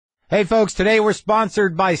Hey folks, today we're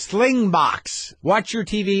sponsored by Slingbox. Watch your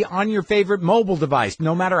TV on your favorite mobile device,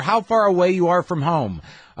 no matter how far away you are from home.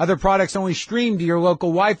 Other products only stream to your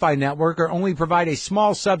local Wi-Fi network or only provide a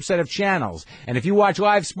small subset of channels. And if you watch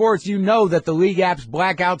live sports, you know that the league apps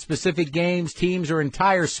black out specific games, teams, or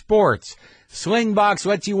entire sports. Slingbox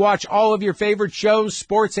lets you watch all of your favorite shows,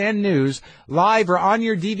 sports, and news live or on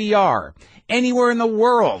your DVR anywhere in the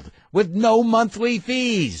world with no monthly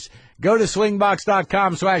fees. Go to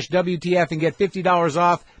slingbox.com/WTF and get $50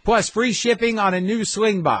 off, plus free shipping on a new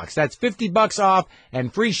Slingbox. That's $50 off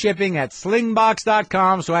and free shipping at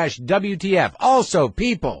slingbox.com/WTF. Also,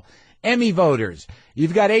 people, Emmy voters,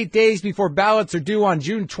 you've got 8 days before ballots are due on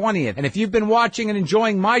June 20th. And if you've been watching and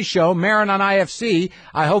enjoying my show, Maron on IFC,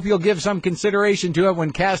 I hope you'll give some consideration to it when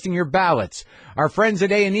casting your ballots. Our friends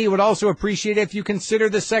at A&E would also appreciate it if you consider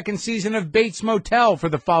the second season of Bates Motel for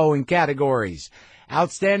the following categories.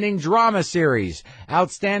 Outstanding Drama Series,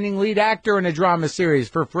 Outstanding Lead Actor in a Drama Series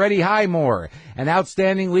for Freddie Highmore, and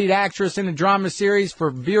Outstanding Lead Actress in a Drama Series for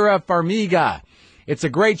Vera Farmiga. It's a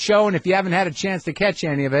great show, and if you haven't had a chance to catch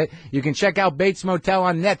any of it, you can check out Bates Motel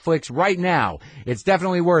on Netflix right now. It's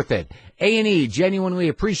definitely worth it. A&E genuinely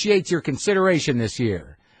appreciates your consideration this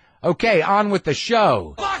year. Okay, on with the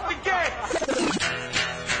show. Lock the gate!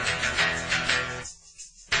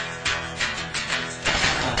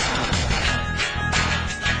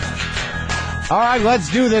 All right, let's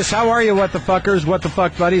do this. How are you, what the fuckers, what the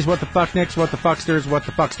fuck buddies, what the fuck nicks, what the fucksters, what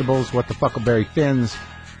the fuckstables, what the fuckleberry fins?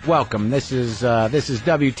 Welcome. This is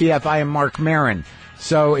WTF. I am Marc Maron.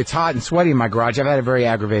 So it's hot and sweaty in my garage. I've had a very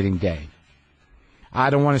aggravating day. I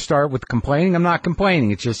don't want to start with complaining. I'm not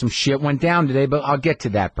complaining. It's just some shit went down today, but I'll get to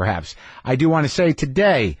that perhaps. I do want to say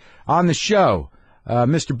today on the show,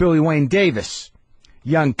 Mr. Billy Wayne Davis,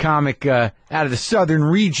 young comic out of the southern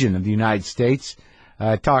region of the United States.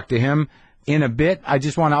 Talk to him in a bit. I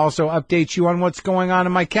just want to also update you on what's going on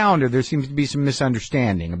in my calendar. There seems to be some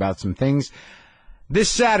misunderstanding about some things. This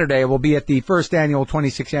Saturday will be at the 26th Annual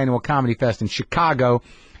Comedy Fest in Chicago.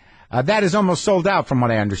 That is almost sold out from what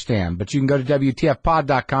I understand, but you can go to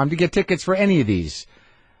WTFpod.com to get tickets for any of these.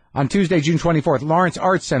 On Tuesday, June 24th, Lawrence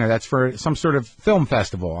Arts Center, that's for some sort of film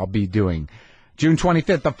festival I'll be doing. June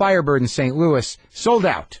 25th, the Firebird in St. Louis, sold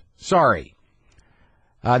out. Sorry.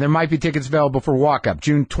 There might be tickets available for walk-up.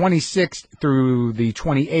 June 26th through the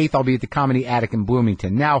 28th, I'll be at the Comedy Attic in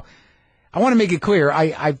Bloomington. Now, I want to make it clear,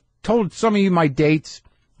 I've told some of you my dates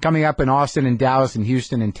coming up in Austin and Dallas and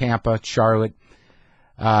Houston and Tampa, Charlotte,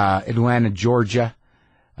 Atlanta, Georgia.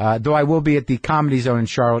 Though I will be at the Comedy Zone in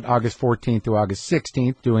Charlotte August 14th through August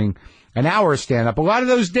 16th doing an hour of stand-up. A lot of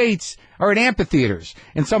those dates are at amphitheaters.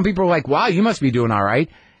 And some people are like, wow, you must be doing all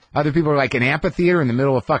right. Other people are like, an amphitheater in the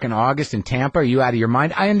middle of fucking August in Tampa? Are you out of your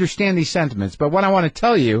mind? I understand these sentiments. But what I want to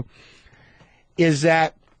tell you is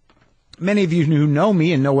that many of you who know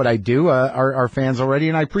me and know what I do are fans already,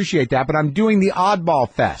 and I appreciate that. But I'm doing the Oddball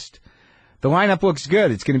Fest. The lineup looks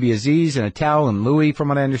good. It's going to be Aziz and Attell and Louie, from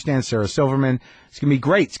what I understand, Sarah Silverman. It's going to be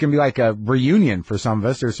great. It's going to be like a reunion for some of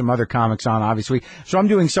us. There's some other comics on, obviously. So I'm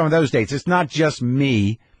doing some of those dates. It's not just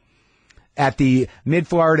me at the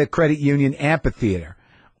Mid-Florida Credit Union Amphitheater.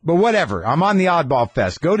 But whatever. I'm on the Oddball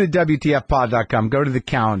Fest. Go to WTFpod.com. Go to the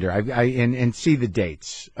calendar and see the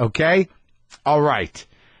dates. Okay? All right.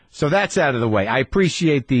 So that's out of the way. I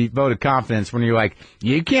appreciate the vote of confidence when you're like,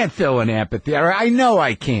 you can't fill an amphitheater. I know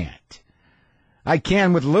I can't. I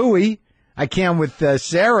can with Louie. I can with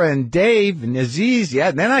Sarah and Dave and Aziz. Yeah,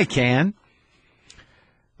 then I can.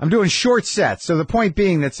 I'm doing short sets. So the point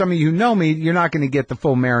being that some of you who know me, you're not going to get the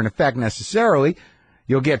full Maron effect necessarily.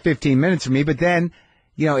 You'll get 15 minutes from me. But then,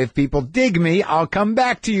 you know, if people dig me, I'll come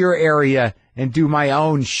back to your area and do my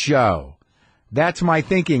own show. That's my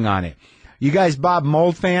thinking on it. You guys Bob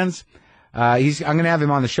Mould fans? I'm going to have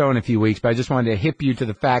him on the show in a few weeks, but I just wanted to hip you to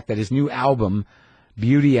the fact that his new album,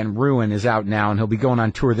 Beauty and Ruin, is out now, and he'll be going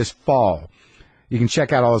on tour this fall. You can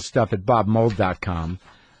check out all his stuff at bobmould.com.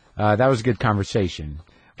 That was a good conversation.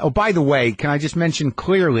 Oh, by the way, can I just mention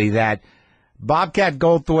clearly that Bobcat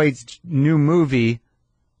Goldthwait's new movie,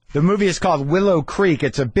 the movie is called Willow Creek.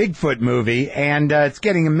 It's a Bigfoot movie, and it's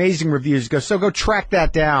getting amazing reviews. So go track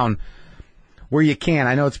that down where you can.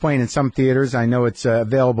 I know it's playing in some theaters. I know it's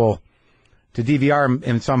available to DVR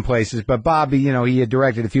in some places. But Bobby, you know, he had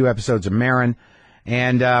directed a few episodes of Maron,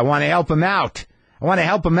 and I want to help him out. I want to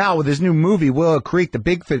help him out with his new movie, Willow Creek, the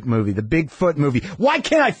Bigfoot movie, the Bigfoot movie. Why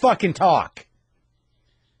can't I fucking talk?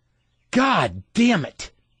 God damn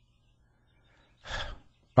it.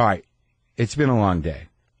 All right. It's been a long day.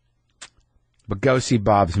 But go see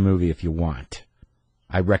Bob's movie if you want.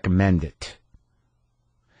 I recommend it.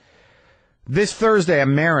 This Thursday,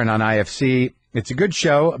 I'm Maron on IFC. It's a good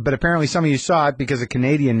show, but apparently some of you saw it because a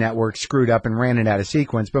Canadian network screwed up and ran it out of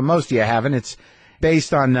sequence, but most of you haven't. It's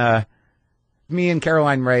based on me and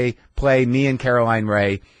Caroline Ray play me and Caroline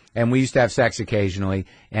Ray, and we used to have sex occasionally,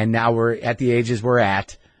 and now we're at the ages we're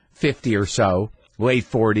at, 50 or so, late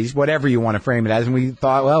 40s, whatever you want to frame it as, and we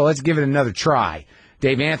thought, well, let's give it another try.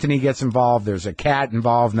 Dave Anthony gets involved. There's a cat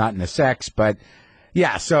involved, not in the sex, but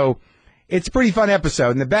yeah, so it's a pretty fun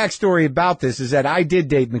episode. And the backstory about this is that I did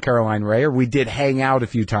date Caroline Ray, or we did hang out a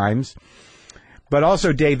few times, but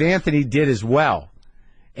also Dave Anthony did as well.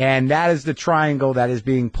 And that is the triangle that is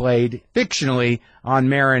being played fictionally on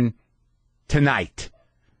Maron tonight.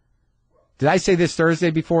 Did I say this Thursday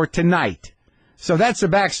before? Tonight. So that's the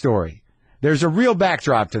backstory. There's a real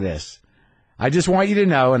backdrop to this. I just want you to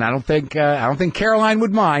know, and I don't think Caroline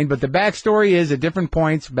would mind, but the backstory is at different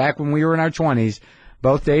points back when we were in our 20s,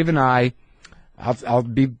 both Dave and I'll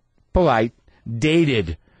be polite,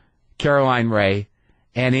 dated Caroline Ray,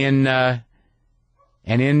 and in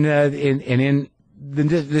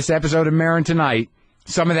this episode of Maron tonight,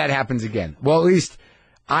 some of that happens again. Well, at least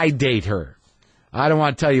I date her. I don't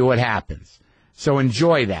want to tell you what happens. So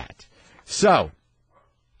enjoy that. So,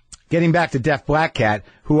 getting back to Deaf Black Cat,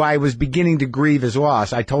 who I was beginning to grieve his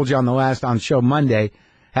loss. I told you on show Monday,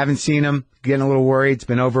 haven't seen him, getting a little worried. It's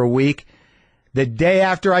been over a week. The day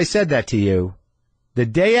after I said that to you, the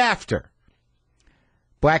day after,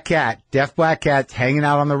 Black Cat, Deaf Black Cat's hanging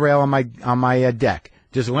out on the rail on my deck,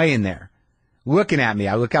 just laying there, looking at me.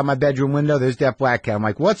 I look out my bedroom window, there's Deaf Black Cat. I'm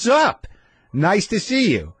like, what's up? Nice to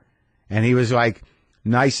see you. And he was like,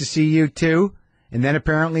 nice to see you too. And then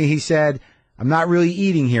apparently he said, I'm not really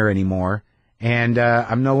eating here anymore, and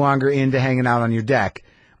I'm no longer into hanging out on your deck.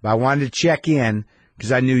 But I wanted to check in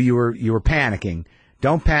because I knew you were panicking.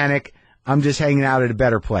 Don't panic. I'm just hanging out at a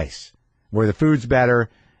better place where the food's better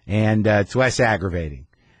and it's less aggravating.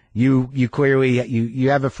 You clearly you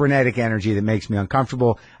have a frenetic energy that makes me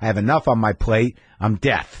uncomfortable. I have enough on my plate. I'm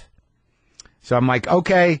deaf. So I'm like,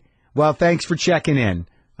 okay, well, thanks for checking in.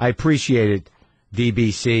 I appreciate it,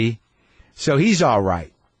 DBC. So he's all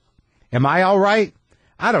right. Am I all right?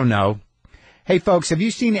 I don't know. Hey, folks, have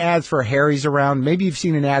you seen ads for Harry's around? Maybe you've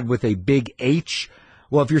seen an ad with a big H.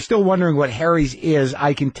 Well, if you're still wondering what Harry's is,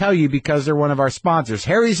 I can tell you because they're one of our sponsors.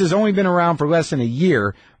 Harry's has only been around for less than a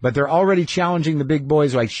year, but they're already challenging the big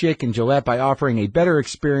boys like Schick and Gillette by offering a better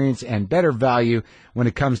experience and better value when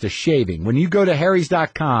it comes to shaving. When you go to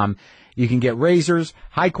harrys.com, you can get razors,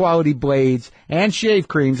 high-quality blades, and shave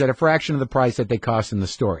creams at a fraction of the price that they cost in the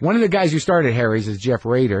store. One of the guys who started Harry's is Jeff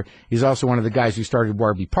Rader. He's also one of the guys who started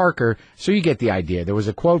Warby Parker, so you get the idea. There was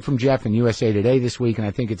a quote from Jeff in USA Today this week, and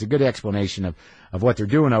I think it's a good explanation of what they're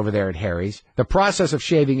doing over there at Harry's. The process of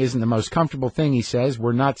shaving isn't the most comfortable thing, he says.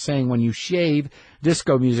 We're not saying when you shave,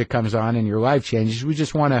 disco music comes on and your life changes. We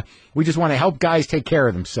just want to help guys take care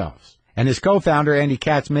of themselves. And his co-founder, Andy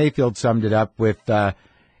Katz-Mayfield, summed it up with,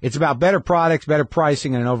 it's about better products, better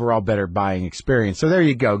pricing, and an overall better buying experience. So there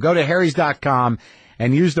you go. Go to harrys.com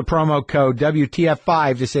and use the promo code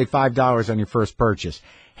WTF5 to save $5 on your first purchase.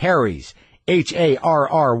 Harrys, HARRYS.com,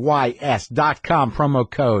 promo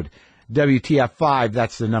code WTF5.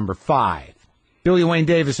 That's the number 5. Billy Wayne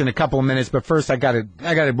Davis in a couple of minutes, but first I gotta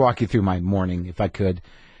walk you through my morning, if I could.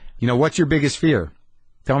 You know, what's your biggest fear?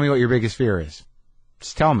 Tell me what your biggest fear is.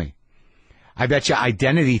 Just tell me. I bet you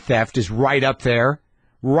identity theft is right up there.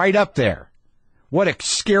 Right up there. What a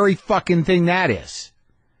scary fucking thing that is.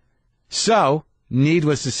 So,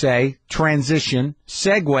 needless to say, transition,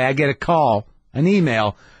 segue, I get a call, an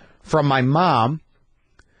email from my mom.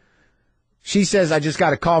 She says, I just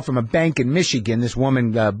got a call from a bank in Michigan. This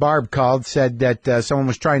woman, Barb, called, said that someone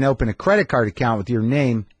was trying to open a credit card account with your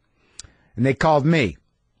name, and they called me.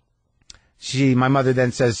 My mother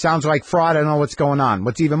then says, sounds like fraud, I don't know what's going on.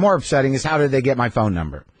 What's even more upsetting is how did they get my phone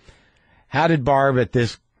number? How did Barb at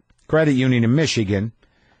this credit union in Michigan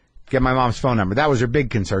get my mom's phone number? That was her big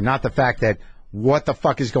concern, not the fact that what the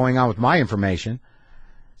fuck is going on with my information.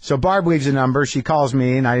 So Barb leaves a number. She calls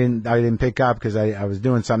me, and I didn't pick up because I was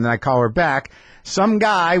doing something. I call her back. Some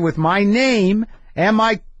guy with my name and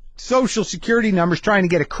my social security number is trying to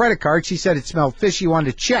get a credit card. She said it smelled fishy,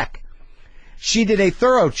 wanted to check. She did a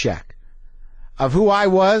thorough check of who I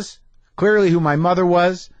was, clearly who my mother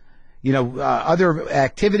was, you know, other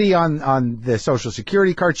activity on the social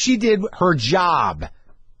security card. She did her job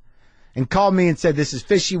and called me and said, this is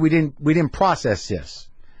fishy. We didn't process this.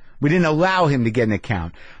 We didn't allow him to get an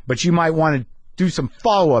account, but you might want to do some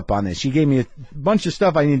follow-up on this. She gave me a bunch of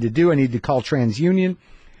stuff I needed to do. I needed to call TransUnion.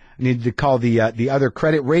 I needed to call the other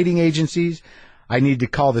credit rating agencies. I needed to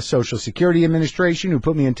call the Social Security Administration, who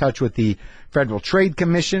put me in touch with the Federal Trade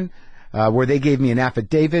Commission, where they gave me an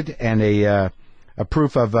affidavit and a a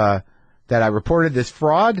proof of that I reported this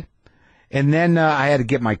fraud. And then I had to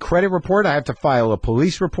get my credit report. I have to file a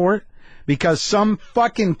police report because some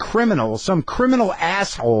fucking criminal, some criminal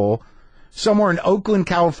asshole somewhere in Oakland,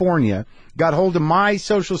 California, got hold of my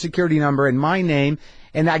Social Security number and my name,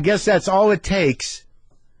 and I guess that's all it takes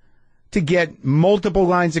to get multiple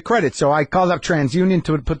lines of credit. So I called up TransUnion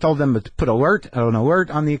told them to put an alert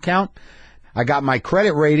on the account. I got my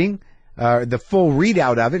credit rating, the full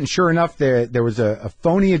readout of it, and sure enough, there was a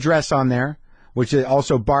phony address on there, which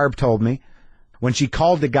also Barb told me. When she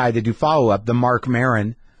called the guy to do follow-up, the Marc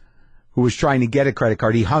Maron, who was trying to get a credit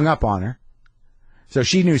card, he hung up on her. So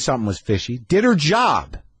she knew something was fishy. Did her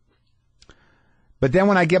job. But then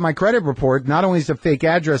when I get my credit report, not only is the fake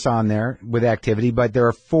address on there with activity, but there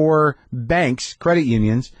are 4 banks, credit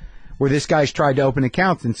unions, where this guy's tried to open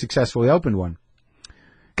accounts and successfully opened one.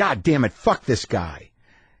 God damn it, fuck this guy.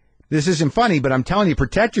 This isn't funny, but I'm telling you,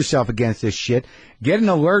 protect yourself against this shit. Get an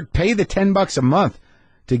alert, pay the $10 a month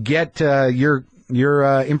to get your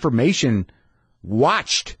information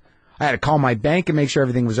watched. I had to call my bank and make sure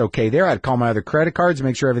everything was okay there. I had to call my other credit cards and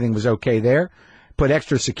make sure everything was okay there. Put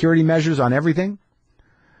extra security measures on everything.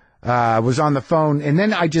 Was on the phone. And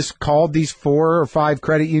then I just called these 4 or 5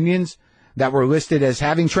 credit unions that were listed as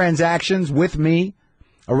having transactions with me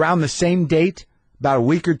around the same date, about a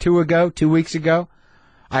week or 2 weeks ago.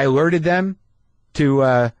 I alerted them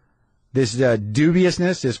to this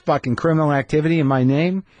dubiousness, this fucking criminal activity in my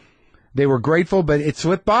name. They were grateful, but it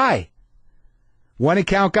slipped by. One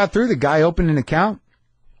account got through. The guy opened an account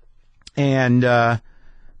and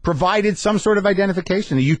provided some sort of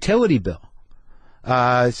identification, a utility bill,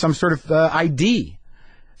 some sort of ID.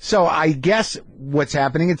 So I guess what's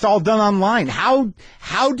happening, it's all done online.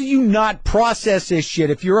 How do you not process this shit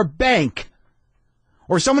if you're a bank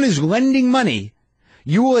or someone who's lending money?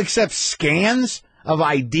 You will accept scans of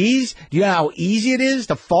IDs? Do you know how easy it is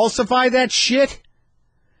to falsify that shit?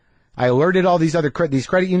 I alerted all these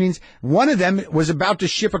credit unions. One of them was about to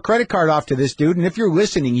ship a credit card off to this dude, and if you're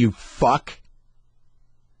listening, you fuck.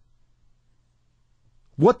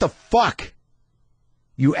 What the fuck?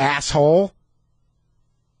 You asshole.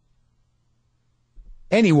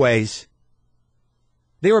 Anyways,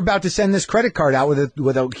 they were about to send this credit card out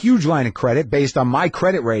with a huge line of credit based on my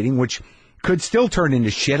credit rating, which could still turn into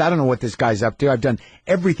shit. I don't know what this guy's up to. I've done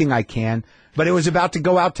everything I can, but it was about to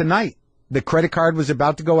go out tonight. The credit card was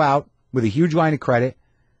about to go out with a huge line of credit,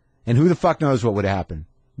 and who the fuck knows what would happen.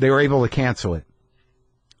 They were able to cancel it.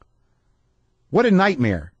 What a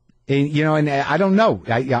nightmare. And I don't know.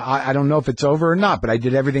 I don't know if it's over or not, but I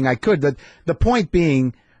did everything I could. The point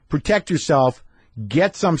being, protect yourself,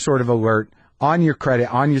 get some sort of alert on your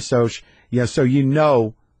credit, on your social, so you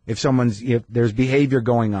know if there's behavior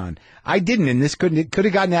going on. I didn't, and it could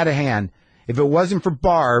have gotten out of hand if it wasn't for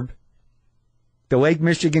Barb, the Lake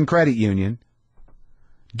Michigan Credit Union,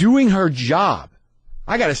 doing her job.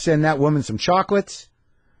 I got to send that woman some chocolates,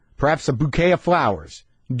 perhaps a bouquet of flowers.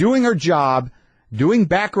 Doing her job, doing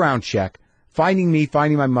background check, finding me,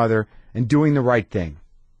 finding my mother, and doing the right thing.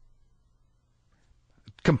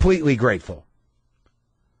 Completely grateful.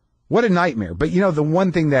 What a nightmare. But the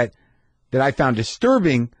one thing that I found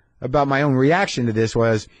disturbing about my own reaction to this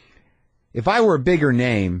was, if I were a bigger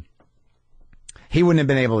name, he wouldn't have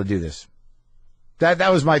been able to do this.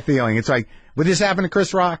 That was my feeling. It's like, would this happen to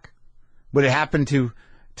Chris Rock? Would it happen to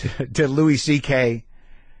Louis C.K.?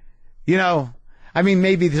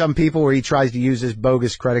 Maybe some people where he tries to use this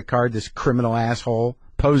bogus credit card, this criminal asshole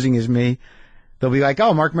posing as me, they'll be like,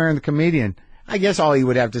 oh, Marc Maron, the comedian. I guess all he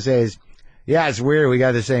would have to say is, yeah, it's weird. We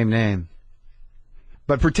got the same name.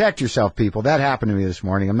 But protect yourself, people. That happened to me this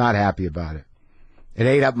morning. I'm not happy about it. It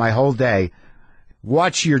ate up my whole day.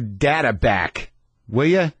 Watch your data back, will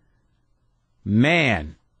you?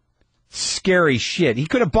 Man, scary shit. He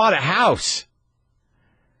could have bought a house.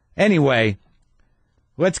 Anyway,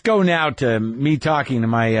 let's go now to me talking to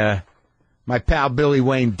my pal Billy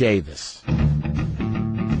Wayne Davis.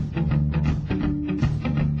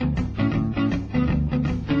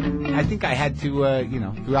 I think I had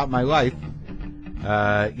to, throughout my life,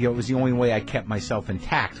 it was the only way I kept myself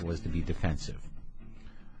intact was to be defensive.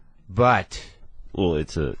 But, well,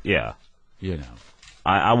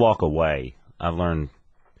 I walk away. I've learned,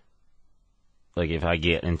 if I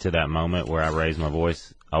get into that moment where I raise my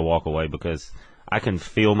voice, I walk away because I can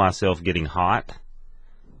feel myself getting hot.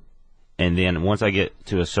 And then once I get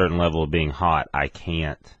to a certain level of being hot, I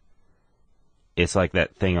can't. It's like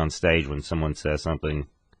that thing on stage when someone says something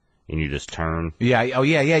and you just turn. Yeah. Oh,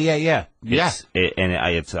 yeah. Yeah.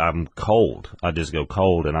 I'm cold. I just go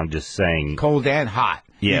cold, and I'm just saying. Cold and hot.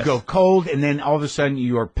 Yes. You go cold, and then all of a sudden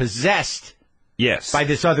you are possessed. Yes. By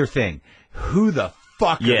this other thing. who the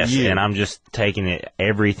fuck are you? Yes, and I'm just taking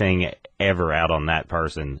everything ever out on that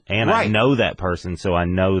person. And Right. I know that person, so I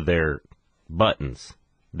know their buttons,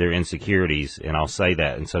 their insecurities, and I'll say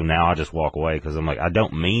that. And so now I just walk away because I'm like, I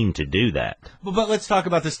don't mean to do that. But let's talk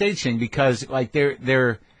about the stage thing, because like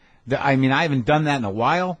I mean, I haven't done that in a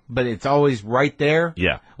while, but it's always right there.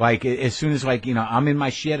 Yeah. Like as soon as like, I'm in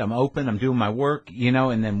my shit, I'm open, I'm doing my work,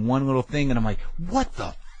 and then one little thing and I'm like, what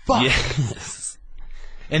the fuck? Yes.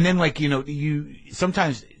 And then like,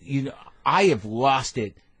 sometimes, I have lost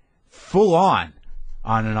it full on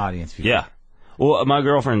an audience before. Yeah. Well, my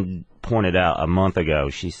girlfriend pointed out a month ago,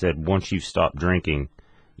 she said, once you've stopped drinking,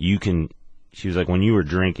 she was like, when you were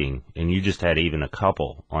drinking and you just had even a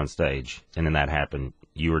couple on stage and then that happened,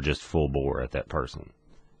 you were just full bore at that person.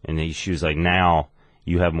 And she was like, now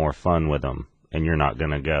you have more fun with them and you're not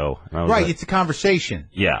going to go. And I was Right. like, It's a conversation.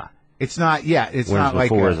 yeah. It's not, it's Whereas not like,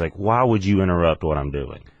 before, it's like, why would you interrupt what I'm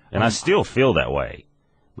doing? And I still feel that way.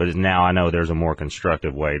 But now I know there's a more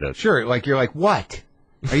constructive way to. sure. Like you're like, what?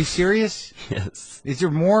 Are you serious? Yes. Is there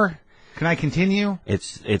more? Can I continue?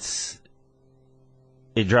 It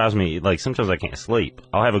drives me, like, sometimes I can't sleep.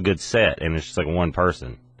 I'll have a good set, and it's just like one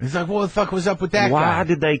person. It's like, what the fuck was up with that guy? Why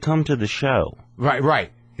did they come to the show?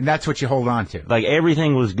 Right. And that's what you hold on to. Like,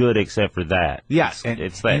 everything was good except for that. Yes.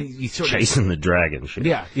 It's that you sort of- chasing the dragon shit.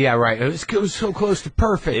 Yeah, right. It was so close to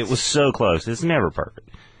perfect. It was so close. It's never perfect.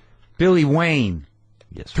 Billy Wayne.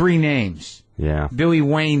 Yes. 3 names. Yeah. Billy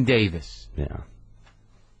Wayne Davis. Yeah.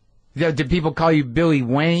 Did people call you Billy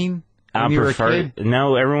Wayne when I you were a prefer. kid?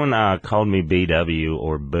 No, everyone called me BW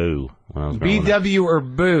or Boo when I was growing up. BW or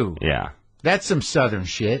Boo? Yeah. That's some Southern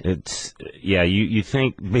shit. You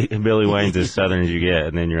think Billy Wayne's as Southern as you get,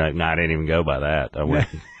 and then you're like, nah, I didn't even go by that. I went.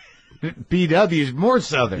 BW is more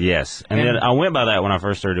Southern. Yes, and then I went by that when I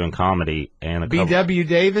first started doing comedy, and BW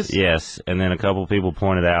Davis. Yes, and then a couple people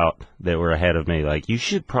pointed out that were ahead of me, like, you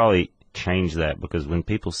should probably change that because when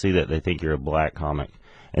people see that, they think you're a black comic.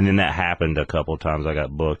 And then that happened a couple of times. I got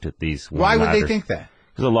booked at these. Why would they think that?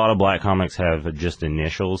 Because a lot of black comics have just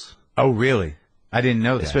initials. Oh, really? I didn't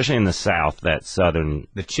know that. Especially in the South, that Southern.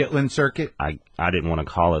 The Chitlin Circuit? I didn't want to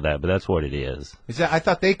call it that, but that's what it is. I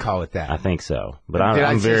thought they call it that. I think so. But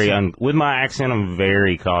I'm very, with my accent, I'm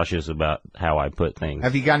very cautious about how I put things.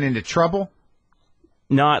 Have you gotten into trouble?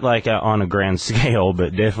 Not like on a grand scale,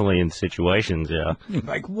 but definitely in situations, yeah.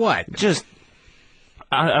 Like what? Just,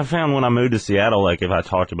 I found when I moved to Seattle, like if I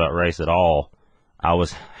talked about race at all, I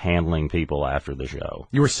was handling people after the show.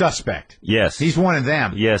 You were suspect. Yes. He's one of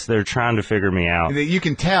them. Yes, they're trying to figure me out. You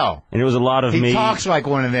can tell. And it was a lot of me. He talks like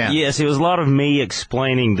one of them. Yes, it was a lot of me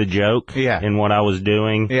explaining the joke Yeah. and what I was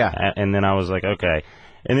doing. Yeah. And then I was like, okay.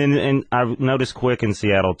 And I noticed quick in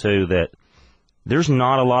Seattle, too, that there's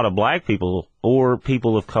not a lot of black people or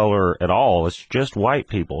people of color at all. It's just white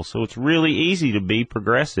people. So it's really easy to be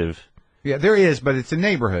progressive. Yeah, there is, but it's a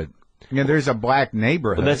neighborhood. There's a black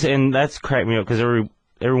neighborhood. That's cracked me up because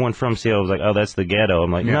everyone from Seattle was like, oh, that's the ghetto.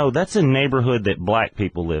 I'm like, no, that's a neighborhood that black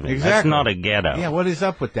people live in. Exactly. That's not a ghetto. Yeah, what is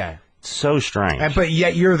up with that? So strange. But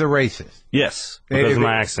yet you're the racist. Yes, because of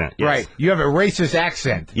my accent. Yes. Right. You have a racist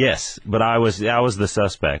accent. Yes, but I was the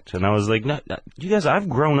suspect, and I was like, no, you guys, I've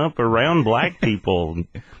grown up around black people.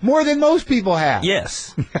 More than most people have.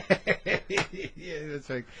 Yes. Yeah, that's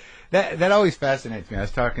like that always fascinates me. I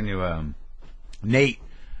was talking to Nate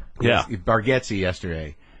Bargatze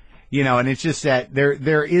yesterday. And it's just that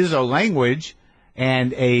there is a language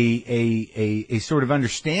and a sort of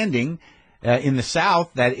understanding in the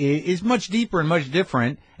South that is much deeper and much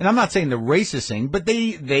different. And I'm not saying the racist thing, but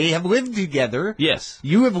they have lived together. Yes.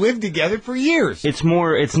 You have lived together for years. It's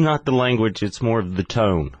not the language, it's more of the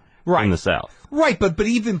tone in the South. Right, but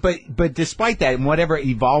despite that, and whatever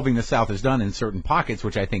evolving the South has done in certain pockets,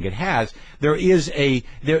 which I think it has,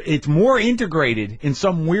 it's more integrated in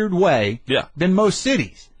some weird way than most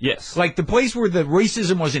cities. Yes. Like the place where the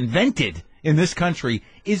racism was invented in this country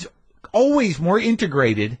is always more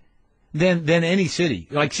integrated than any city.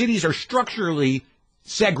 Like cities are structurally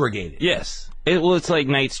segregated. Yes. It's like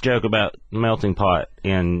Nate's joke about melting pot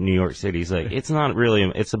in New York City. He's like, it's not really,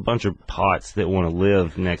 it's a bunch of pots that want to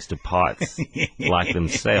live next to pots like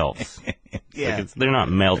themselves. Yeah. Like they're not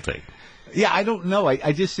melting. Yeah, I don't know.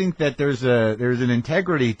 I just think that there's an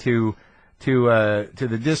integrity to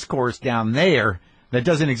the discourse down there that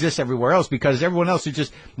doesn't exist everywhere else because everyone else is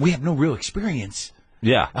just, we have no real experience.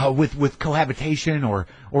 Yeah. With cohabitation or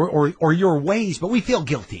your ways, but we feel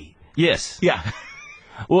guilty. Yes. Yeah.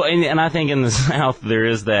 Well, and I think in the South there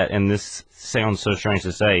is that, and this sounds so strange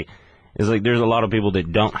to say, It's like there's a lot of people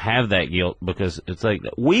that don't have that guilt because it's like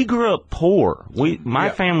we grew up poor. My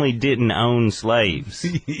family didn't own slaves.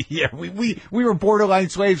 Yeah, we were borderline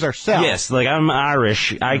slaves ourselves. Yes, like I'm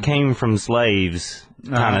Irish. I came from slaves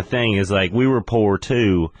kind of thing. It's like we were poor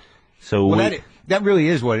too. So that really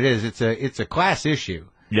is what it is. It's a class issue.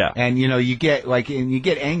 Yeah. And, you get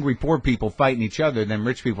angry poor people fighting each other, then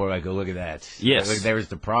rich people are like, oh, look at that. Yes. Look, there's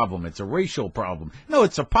the problem. It's a racial problem. No,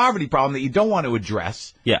 it's a poverty problem that you don't want to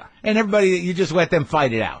address. Yeah. And everybody, you just let them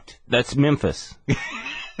fight it out. That's Memphis.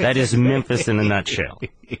 That is Memphis in a nutshell.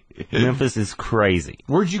 Memphis is crazy.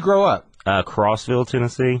 Where'd you grow up? Crossville,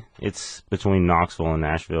 Tennessee. It's between Knoxville and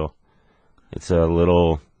Nashville. It's a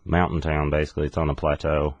little mountain town, basically. It's on a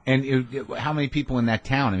plateau. And how many people in that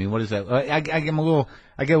town? I mean, what is that? I get a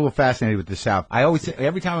little fascinated with the South.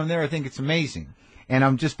 Every time I'm there, I think it's amazing. And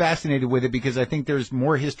I'm just fascinated with it because I think there's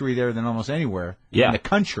more history there than almost anywhere in the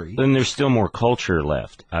country. And there's still more culture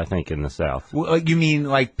left, I think, in the South. Well, you mean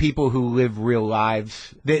like people who live real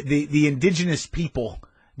lives? The indigenous people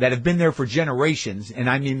that have been there for generations, and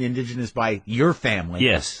I mean the indigenous by your family.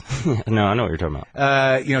 Yes. No, I know what you're talking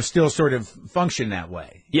about. Still sort of function that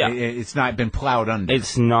way. Yeah. It's not been plowed under.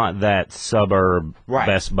 It's not that suburb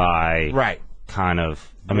Best Buy kind of.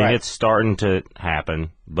 I mean, it's starting to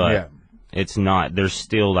happen, but it's not. There's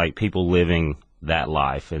still like people living that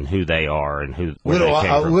life and who they are and where they came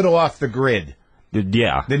from. A little off the grid.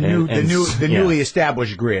 Yeah. The newly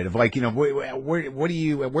established grid of like, where are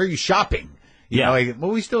you shopping?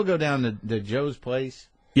 We still go down to Joe's place.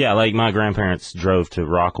 Yeah, like my grandparents drove to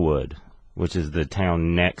Rockwood, which is the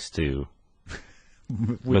town next to,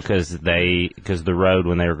 because the road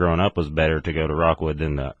when they were growing up was better to go to Rockwood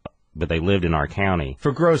but they lived in our county.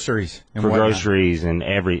 For groceries. And groceries and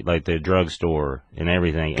the drugstore and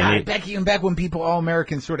everything. God, back when all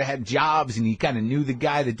Americans sort of had jobs and you kind of knew the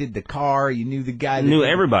guy that did the car, you knew the guy that knew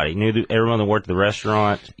everybody, everyone that worked at the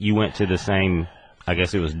restaurant. You went to the same, I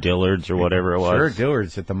guess it was Dillard's or whatever it was. Sure,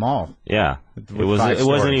 Dillard's at the mall. Yeah. It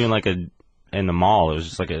wasn't even like in the mall. It was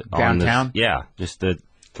just like downtown? Just a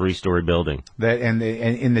 3-story building. And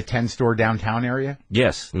in the 10-store downtown area?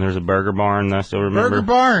 Yes, and there's a Burger Barn, I still remember. Burger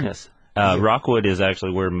Barn? Yes. Rockwood is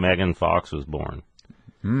actually where Megan Fox was born.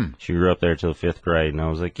 She grew up there till 5th grade, and I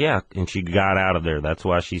was like, yeah, and she got out of there. That's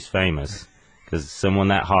why she's famous, because someone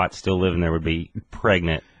that hot still living there would be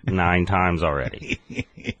pregnant 9 times already,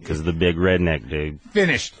 because of the big redneck dude.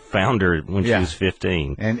 Finished. Found her when she was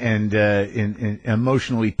 15. And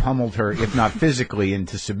emotionally pummeled her, if not physically,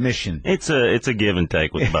 into submission. It's a give and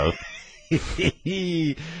take with both.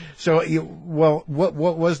 So, what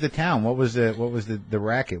was the town? What was the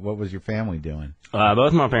racket? What was your family doing?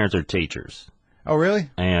 Both my parents are teachers. Oh, really?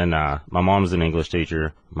 And my mom's an English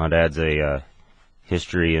teacher. My dad's a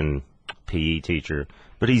history and PE teacher.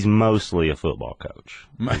 But he's mostly a football coach,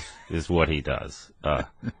 is what he does.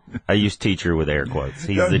 I use teacher with air quotes.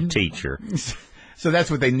 He's the teacher. So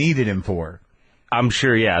that's what they needed him for. I'm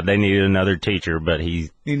sure, they needed another teacher, but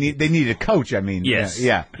they needed a coach, I mean. Yes.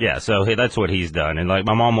 Yeah. Yeah, so that's what he's done. And, like,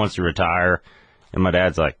 my mom wants to retire, and my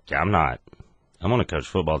dad's like, I'm going to coach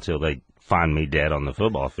football till they find me dead on the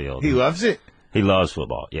football field. He loves it? He loves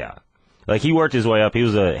football, yeah. Like, he worked his way up. He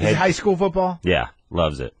was high school football? Yeah,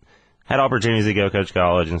 loves it. Had opportunities to go coach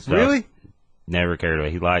college and stuff. Really? Never cared about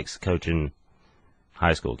it. He likes coaching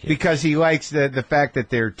high school kids. Because he likes the fact that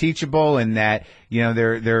they're teachable and that,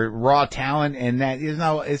 they're raw talent, and that it's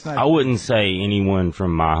not. I wouldn't say anyone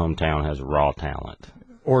from my hometown has raw talent.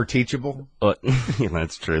 Or teachable?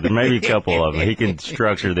 That's true. There may be a couple of them. He can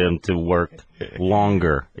structure them to work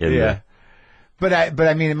longer. But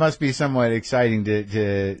I mean, it must be somewhat exciting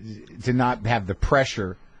to not have the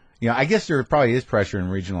pressure. I guess there probably is pressure in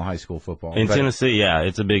regional high school football. In Tennessee, yeah,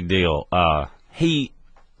 it's a big deal. He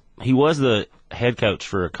was the head coach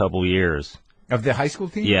for a couple years. Of the high school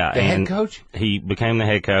team? Yeah. The head coach? He became the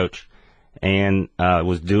head coach and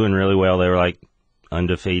was doing really well. They were like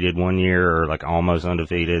undefeated one year or like almost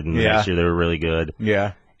undefeated, and the next year they were really good.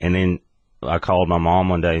 Yeah. And then I called my mom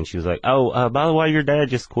one day, and she was like, oh, by the way, your dad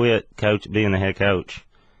just quit being the head coach.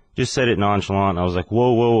 Just said it nonchalant. I was like,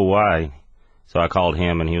 whoa, why? So I called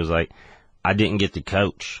him, and he was like, I didn't get to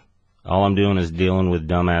coach. All I'm doing is dealing with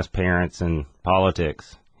dumbass parents and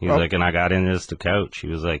politics. He was like, and I got into this to coach. He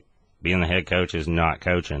was like, being the head coach is not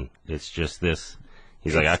coaching. It's just this.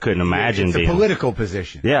 He's like, I couldn't imagine it's being. It's a political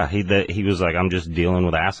position. Yeah, he was like, I'm just dealing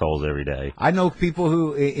with assholes every day. I know people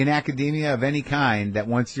who, in academia of any kind, that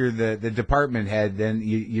once you're the department head, then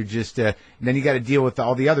you're just, then you got to deal with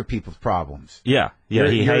all the other people's problems. Yeah,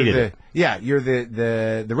 he hated it. Yeah, you're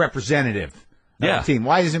the representative of the team.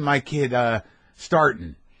 Why isn't my kid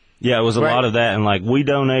starting? Yeah, it was a Right. lot of that, and like, we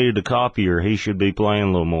donated a copier, he should be playing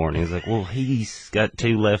a little more. And he's like, well, he's got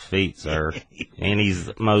 2 left feet, sir, and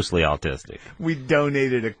he's mostly autistic. We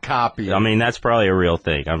donated a copy. I mean, that's probably a real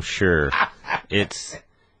thing, I'm sure. It's,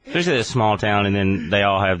 especially a small town, and then they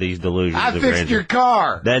all have these delusions I of fixed grandeur. your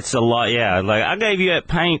car. That's a lot, yeah. Like, I gave you that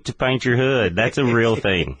paint to paint your hood. That's a real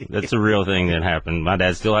thing. That's a real thing that happened. My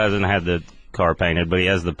dad still hasn't had the car painted, but he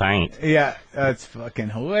has the paint. Yeah, that's fucking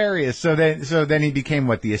hilarious. So then he became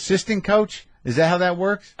what, the assistant coach? Is that how that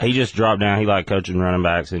works? He just dropped down. He liked coaching running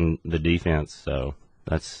backs in the defense, so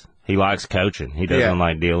he likes coaching. He doesn't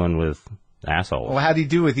like dealing with assholes. Well, how'd he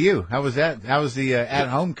do with you? How was that? How was the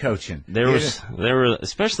at-home coaching? There were,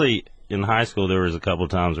 especially in high school, there was a couple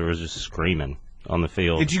times where it was just screaming on the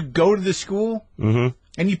field. Did you go to the school? Mm-hmm.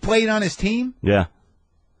 And you played on his team? Yeah.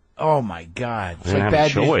 Oh, my God. I didn't have a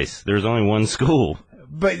choice. There was only one school.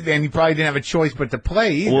 But then you probably didn't have a choice but to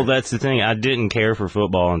play either. Well, that's the thing. I didn't care for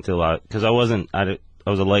football until I was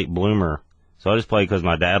a late bloomer. So I just played because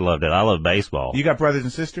my dad loved it. I love baseball. You got brothers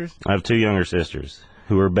and sisters? I have 2 younger sisters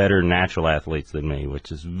who are better natural athletes than me,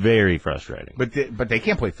 which is very frustrating. But they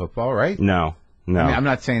can't play football, right? No. I mean, I'm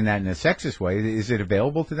not saying that in a sexist way. Is it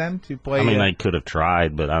available to them to play? I mean, they could have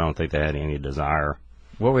tried, but I don't think they had any desire.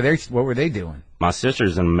 What were they doing? My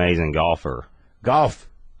sister's an amazing golfer. Golf.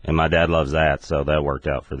 And my dad loves that, so that worked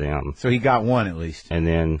out for them. So he got one at least. And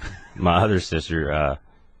then my other sister,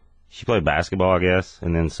 she played basketball, I guess,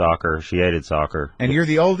 and then soccer. She hated soccer. And you're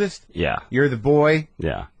the oldest? Yeah. You're the boy?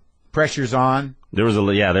 Yeah. Pressure's on? There was a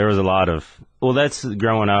lot of, well, that's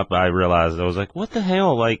growing up, I realized, I was like, what the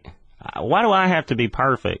hell? Like, why do I have to be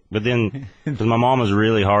perfect? But then, because my mom was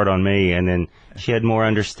really hard on me, and then she had more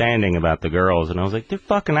understanding about the girls, and I was like, they're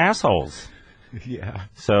fucking assholes. Yeah.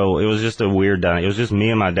 So it was just a weird dynamic. It was just me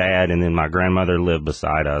and my dad, and then my grandmother lived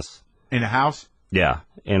beside us. In a house? Yeah,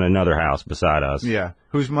 in another house beside us. Yeah.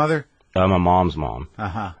 Whose mother? My mom's mom.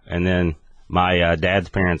 Uh-huh. And then my dad's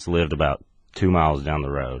parents lived about 2 miles down the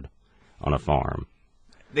road on a farm.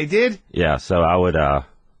 They did? Yeah, so I would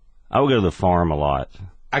go to the farm a lot.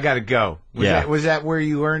 I got to go. Yeah. Was that where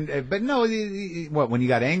you learned? But no, what, when you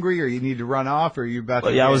got angry or you needed to run off or you about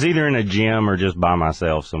to... Yeah, I was either in a gym or just by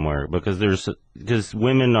myself somewhere because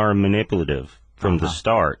women are manipulative from the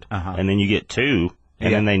start. Uh-huh. And then you get 2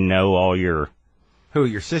 and then they know all your... Who,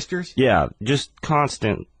 your sisters? Yeah, just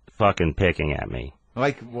constant fucking picking at me.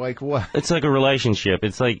 Like what? It's like a relationship.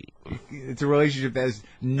 It's like... It's a relationship that has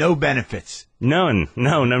no benefits. None.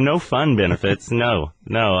 No fun benefits. No.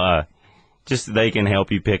 Just they can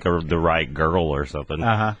help you pick the right girl or something.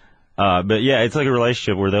 Uh-huh. But yeah, it's like a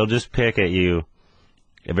relationship where they'll just pick at you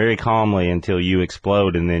very calmly until you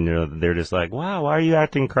explode, and then they're just like, wow, why are you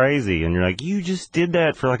acting crazy? And you're like, you just did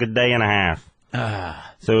that for like a day and a half.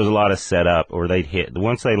 So it was a lot of setup, or they'd hit.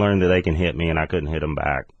 Once they learned that they can hit me and I couldn't hit them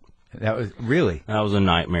back. That was really? That was a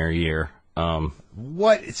nightmare year.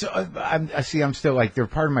 What? So I'm still like,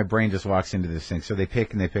 part of my brain just walks into this thing. So they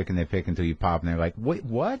pick and they pick and they pick until you pop, and they're like, wait,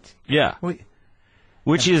 what? Yeah. Wait.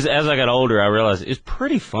 Which is, as I got older, I realized it's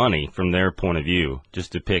pretty funny from their point of view,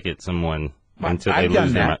 just to pick at someone until they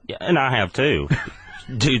lose their mind. Yeah, and I have too.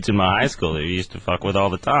 Dudes in my high school that we used to fuck with all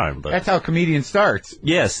the time. But that's how a comedian starts.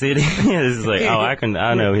 Yes, it is. It's like,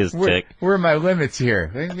 I know his tick. Where are my limits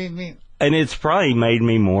here? And it's probably made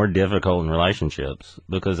me more difficult in relationships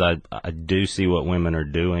because I do see what women are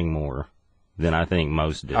doing more than I think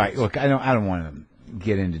most do. All right, look, I don't want to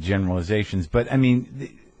get into generalizations, but I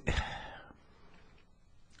mean,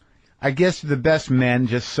 I guess the best men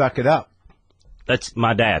just suck it up. That's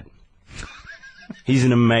my dad. He's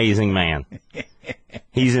an amazing man.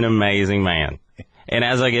 He's an amazing man. And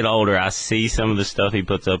as I get older, I see some of the stuff he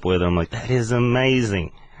puts up with. I'm like, that is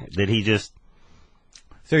amazing. That he just...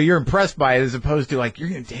 So you're impressed by it as opposed to like, you're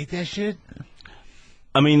going to take that shit?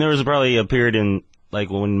 I mean, there was probably a period in, like,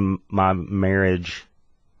 when my marriage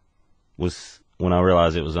was... When I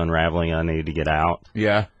realized it was unraveling, I needed to get out.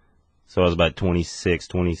 Yeah. So I was about 26,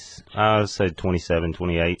 I would say 27,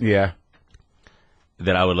 28. Yeah.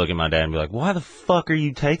 That I would look at my dad and be like, why the fuck are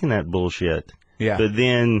you taking that bullshit? Yeah. But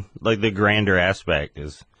then, like, the grander aspect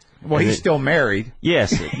is... Well, he's still married.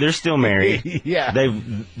 Yes, they're still married. Yeah.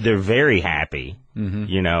 They're very happy. Mm-hmm.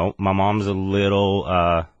 You know, my mom's a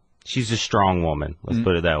little, she's a strong woman. Let's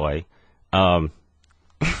put it that way. A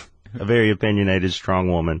very opinionated, strong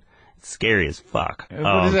woman. It's scary as fuck.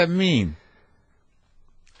 What does that mean?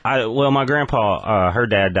 Well, my grandpa, her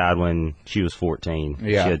dad died when she was 14.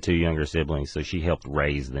 Yeah. She had 2 younger siblings, so she helped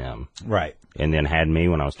raise them. Right. And then had me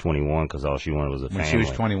when I was 21 because all she wanted was a family. When she was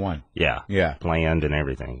 21. Yeah. Yeah. Planned and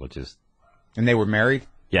everything, which is... And they were married?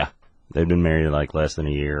 Yeah. They'd been married like less than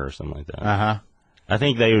a year or something like that. Uh-huh. I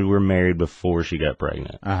think they were married before she got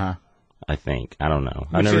pregnant. Uh-huh. I think. I don't know.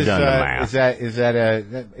 I've never done the math.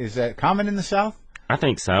 Is that common in the South? I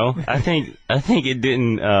think so. I think it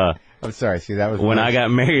didn't. I'm sorry. See, that was when I got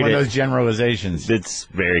married. One of those generalizations. It's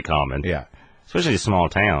very common. Yeah. Especially a small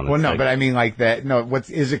town. Well, no, but I mean like that. No,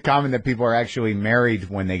 is it common that people are actually married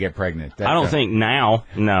when they get pregnant? I don't think now.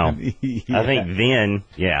 No. Yeah. I think then.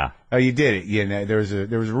 Yeah. Oh, you did it. You know, there was a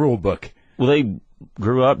rule book. Well, they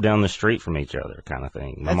grew up down the street from each other, kind of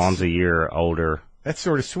thing. My mom's a year older. That's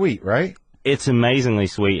sort of sweet, right? It's amazingly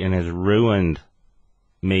sweet and has ruined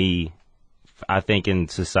me, I think, in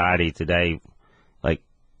society today. Like,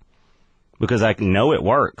 because I know it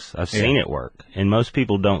works. I've seen it work. And most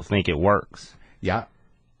people don't think it works. Yeah.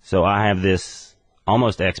 So I have this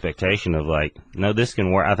almost expectation of like, no, this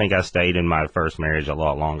can work. I think I stayed in my first marriage a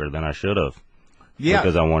lot longer than I should have. Yeah.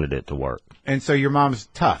 Because I wanted it to work. And so your mom's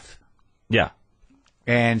tough. Yeah.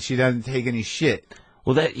 And she doesn't take any shit.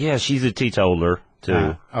 Well, she's a teetotaler,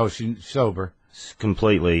 too. She's sober.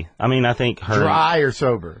 Completely. I mean, I think her... Dry or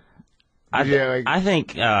sober? I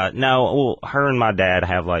think, no, well, her and my dad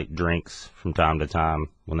have, like, drinks from time to time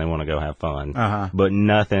when they want to go have fun. Uh-huh. But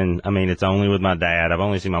nothing, I mean, it's only with my dad. I've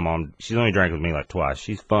only seen my mom, she's only drank with me, like, twice.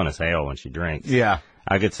 She's fun as hell when she drinks. Yeah.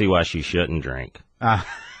 I could see why she shouldn't drink.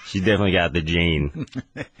 She's definitely got the gene.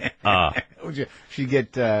 She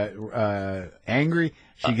get angry?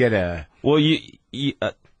 She get a... Well,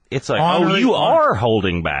 it's like, ornery, you are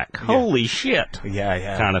holding back. Yeah. Holy shit.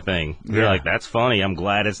 Yeah. Kind of thing. You're like, that's funny. I'm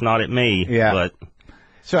glad it's not at me. Yeah. But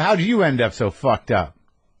so how do you end up so fucked up?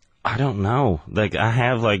 I don't know. Like, I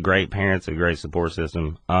have, like, great parents, a great support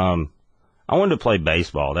system. I wanted to play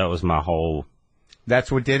baseball. That was my whole...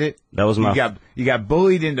 That's what did it? That was my... You got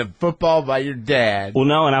bullied into football by your dad. Well,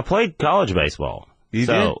 no, and I played college baseball. You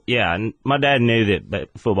did? Yeah, and my dad knew that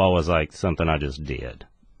football was, like, something I just did.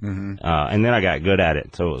 Mm-hmm. And then I got good at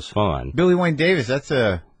it, so it was fun. Billy Wayne Davis, that's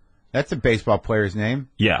a baseball player's name.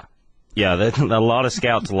 Yeah. Yeah, a lot of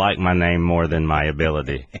scouts like my name more than my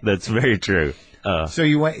ability. That's very true. So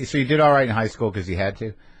you did all right in high school because you had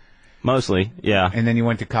to? Mostly, yeah. And then you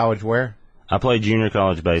went to college where? I played junior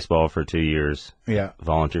college baseball for 2 years. Yeah.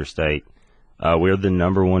 Volunteer state. We're the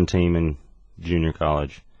 #1 team in junior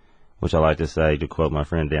college, which I like to say, to quote my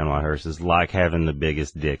friend Dan Whitehurst, is like having the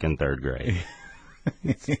biggest dick in 3rd grade.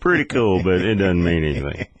 It's pretty cool, but it doesn't mean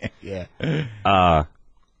anything. Yeah.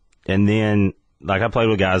 And then, like, I played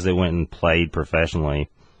with guys that went and played professionally,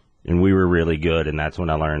 and we were really good, and that's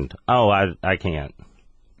when I learned, I can't.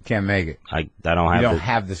 Can't make it. I don't have. You don't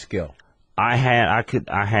have the skill. I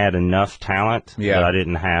had enough talent, but I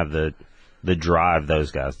didn't have the drive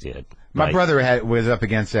those guys did. My brother was up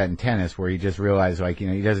against that in tennis, where he just realized, like,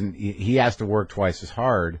 you know, he has to work twice as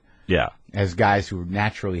hard. Yeah. As guys who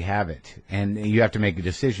naturally have it, and you have to make a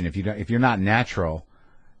decision. If you're not natural,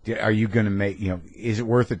 are you going to make? You know, is it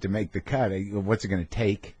worth it to make the cut? What's it going to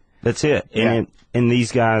take? That's it. Yeah. And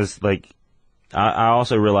these guys, like, I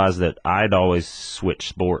also realized that I'd always switch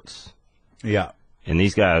sports. Yeah. And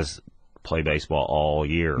these guys play baseball all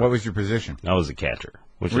year. What was your position? I was a catcher,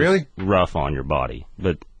 which really is rough on your body.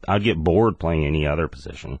 But I'd get bored playing any other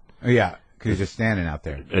position. Yeah, because you're just standing out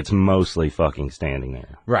there. It's mostly fucking standing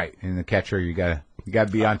there. Right. And the catcher, you gotta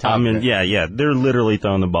be on top. I mean, of it. yeah. They're literally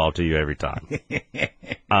throwing the ball to you every time.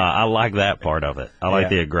 I like that part of it. I like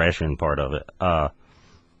the aggression part of it.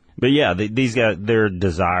 But yeah, these guys, their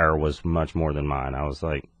desire was much more than mine. I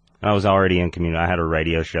was already in community. I had a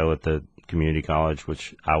radio show at the community college,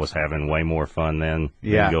 which I was having way more fun than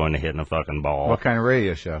going to hitting a fucking ball. What kind of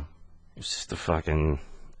radio show? It was just a fucking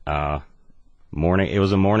morning. It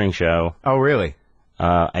was a morning show. Oh, really?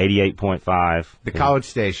 88.5. The college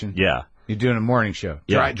station. Yeah. You're doing a morning show.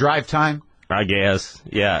 Yeah. Drive time? I guess.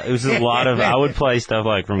 Yeah. It was a lot of, I would play stuff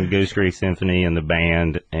like from Goose Creek Symphony and the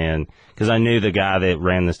band, and because I knew the guy that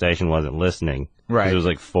ran the station wasn't listening. Right. It was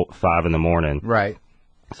like 5 in the morning. Right.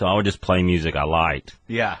 So I would just play music I liked.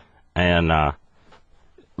 Yeah. And,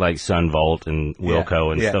 like Sun Volt and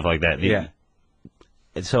Wilco and stuff like that. Yeah.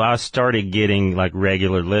 So I started getting like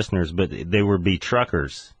regular listeners, but they would be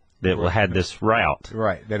truckers that had this route.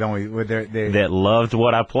 Right. That loved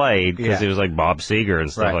what I played because it was like Bob Seger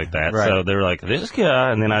and stuff like that. Right. So they were like, this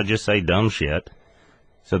guy, and then I'd just say dumb shit.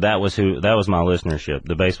 So that was my listenership,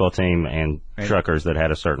 the baseball team and truckers that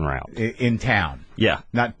had a certain route. In town. Yeah.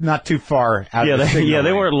 Not too far out of the signal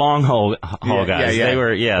they weren't long haul guys.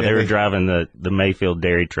 Yeah. They were driving the Mayfield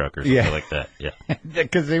dairy truck or something like that. Yeah.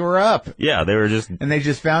 Because they were up. Yeah, they were just... And they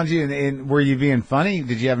just found you, and were you being funny?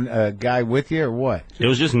 Did you have a guy with you or what? It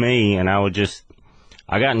was just me, and I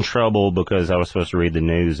got in trouble because I was supposed to read the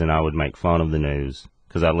news, and I would make fun of the news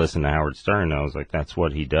because I listened to Howard Stern, and I was like, that's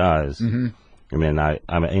what he does. Mm-hmm. And then I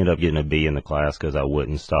ended up getting a B in the class because I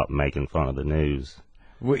wouldn't stop making fun of the news.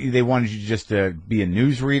 They wanted you just to be a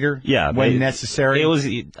newsreader? Yeah. When necessary?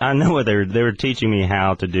 I know what they were teaching me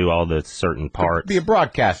how to do all the certain parts. Be a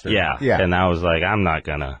broadcaster. Yeah. Yeah. And I was like, I'm not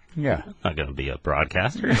gonna be a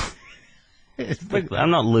broadcaster. But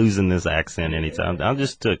I'm not losing this accent anytime. I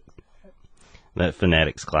just took that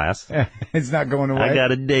phonetics class. It's not going away? I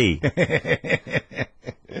got a D.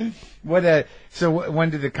 So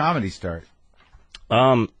when did the comedy start?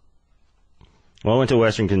 Well, I went to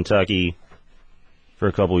Western Kentucky for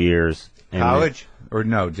a couple years. College? Or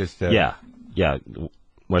no, just... Yeah.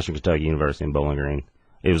 Western Kentucky University in Bowling Green.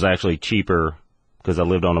 It was actually cheaper because I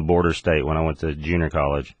lived on a border state when I went to junior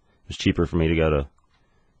college. It was cheaper for me to go to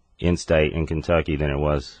in-state in Kentucky than it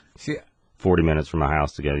was 40 minutes from my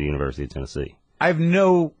house to go to the University of Tennessee. I have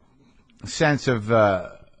no sense of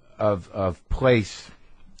place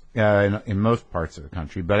in most parts of the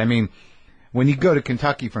country, but I mean, when you go to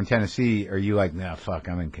Kentucky from Tennessee, are you like, nah, fuck,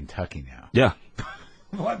 I'm in Kentucky now? Yeah.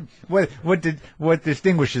 What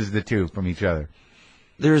distinguishes the two from each other?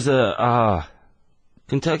 There's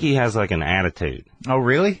Kentucky has like an attitude. Oh,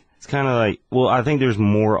 really? It's kind of like, well, I think there's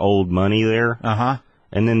more old money there. Uh-huh.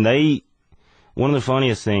 And then one of the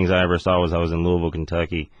funniest things I ever saw was I was in Louisville,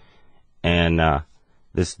 Kentucky, and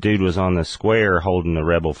this dude was on the square holding the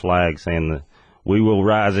rebel flag saying we will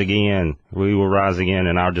rise again, we will rise again,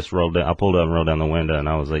 and I pulled up and rolled down the window, and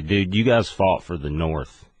I was like, dude, you guys fought for the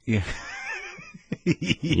North. Yeah.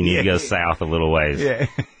 You need to go south a little ways. Yeah.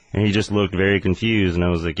 And he just looked very confused, and I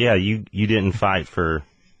was like, yeah, you didn't fight for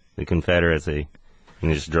the Confederacy. And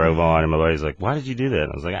he just drove on, and my buddy's like, why did you do that?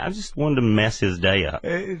 And I was like, I just wanted to mess his day up.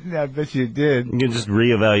 I bet you did. You can just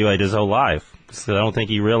reevaluate his whole life. So I don't think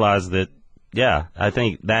he realized that, I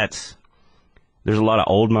think there's a lot of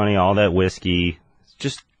old money, all that whiskey. It's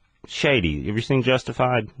just shady. Have you seen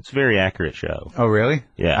Justified? It's a very accurate show. Oh, really?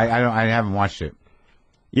 Yeah. I haven't watched it.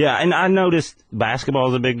 Yeah, and I noticed basketball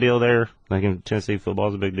is a big deal there. Like in Tennessee, football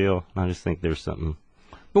is a big deal. I just think there's something.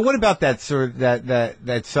 But what about that sort of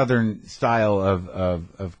that southern style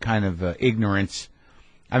of kind of ignorance?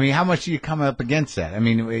 I mean, how much do you come up against that? I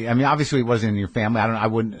mean, obviously it wasn't in your family. I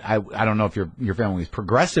don't know if your family was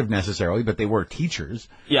progressive necessarily, but they were teachers.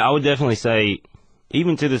 Yeah, I would definitely say,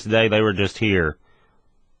 even to this day, they were just here.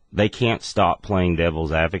 They can't stop playing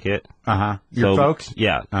devil's advocate. Your folks?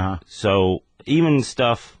 Yeah. So even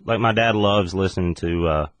stuff like my dad loves listening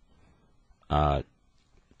to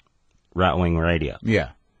right-wing radio.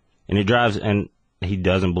 Yeah. And he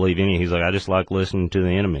doesn't believe any. He's like, I just like listening to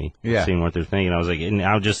the enemy, seeing what they're thinking. I was like, and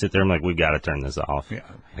I'll just sit there. I'm like, we've got to turn this off. Yeah.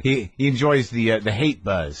 He enjoys the hate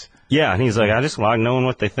buzz. Yeah, and he's like, I just like knowing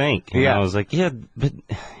what they think. And I was like, yeah, but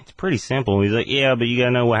it's pretty simple. He's like, yeah, but you got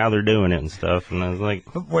to know how they're doing it and stuff. And I was like,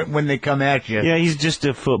 when they come at you. Yeah, he's just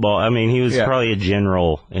a football. I mean, he was probably a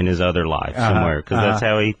general in his other life somewhere because that's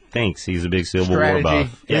how he thinks. He's a big Civil War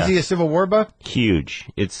buff. Yeah. Is he a Civil War buff? Huge.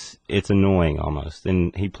 It's annoying almost.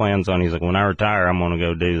 And he plans on. He's like, when I retire, I'm going to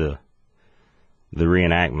go do the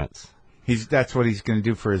reenactments. That's what he's going to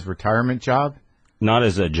do for his retirement job. Not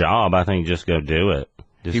as a job. I think just go do it.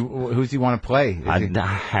 Who's he want to play? I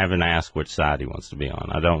haven't asked which side he wants to be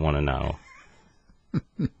on. I don't want to know.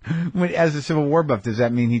 As a Civil War buff, does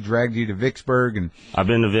that mean he dragged you to Vicksburg? I've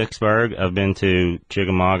been to Vicksburg. I've been to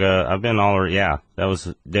Chickamauga. I've been all over. Yeah, that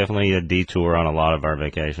was definitely a detour on a lot of our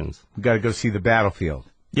vacations. You got to go see the battlefield.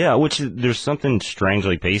 Yeah, there's something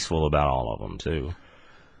strangely peaceful about all of them, too.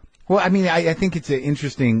 Well, I mean, I think it's an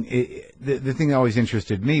interesting. The thing that always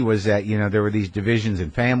interested me was that there were these divisions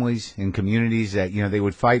in families and communities that they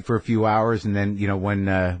would fight for a few hours, and then when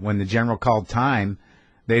the general called time,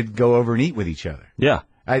 they'd go over and eat with each other. Yeah,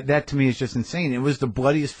 that to me is just insane. It was the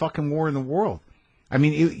bloodiest fucking war in the world. I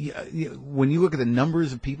mean, when you look at the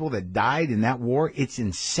numbers of people that died in that war, it's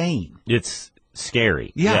insane. It's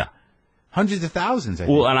scary. Yeah. Hundreds of thousands. I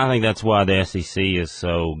think. And I think that's why the SEC is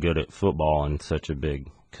so good at football and such a big.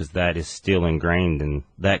 Because that is still ingrained in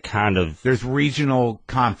that kind of... There's regional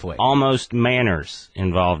conflict. Almost manners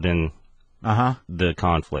involved in the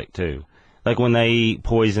conflict, too. Like when they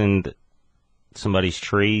poisoned somebody's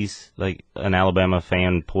trees, like an Alabama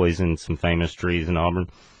fan poisoned some famous trees in Auburn.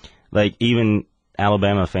 Like even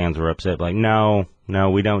Alabama fans were upset, like, no,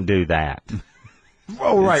 we don't do that.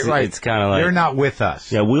 Oh, right. It's kind of like... They're not with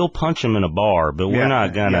us. Yeah, we'll punch them in a bar, but we're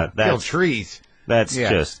not going to... Kill trees. That's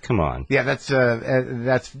just, come on. Yeah, that's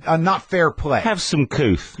not fair play. Have some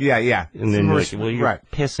couth. Yeah. And then you're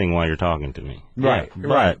pissing while you're talking to me. Right. Yeah,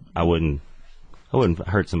 but I wouldn't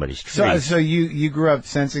hurt somebody's tree. So you grew up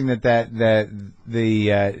sensing that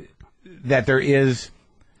there is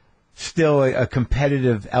still a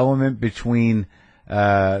competitive element between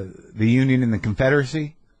the Union and the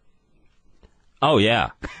Confederacy? Oh,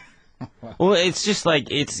 yeah. Well, it's just like,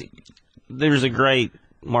 there's a great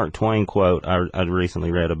Mark Twain quote I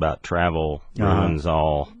recently read about travel ruins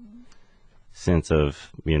all sense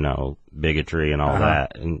of, bigotry and all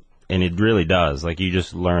that. And it really does. Like, you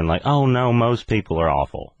just learn, like, oh, no, most people are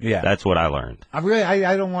awful. Yeah. That's what I learned. I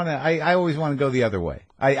don't want to, I always want to go the other way.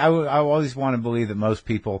 I always want to believe that most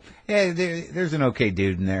people, there's an okay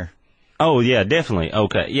dude in there. Oh, yeah, definitely.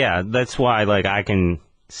 Okay. Yeah, that's why, like, I can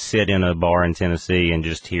sit in a bar in Tennessee and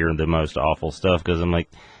just hear the most awful stuff, because I'm like,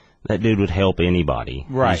 that dude would help anybody.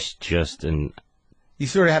 Right. He's just You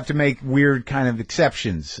sort of have to make weird kind of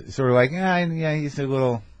exceptions. Sort of like, yeah, he's a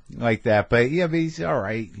little like that, but he's all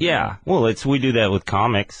right. Yeah. Well, we do that with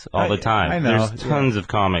comics all the time. I know. There's tons of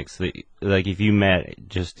comics that, like, if you met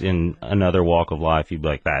just in another walk of life, you'd be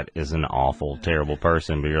like, that is an awful, terrible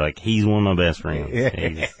person. But you're like, he's one of my best friends.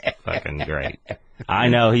 He's fucking great. I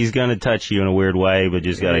know he's going to touch you in a weird way, but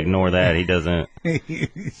just got to ignore that. He doesn't.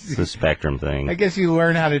 It's a spectrum thing. I guess you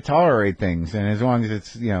learn how to tolerate things, and as long as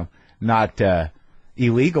it's, not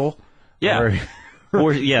illegal. Yeah.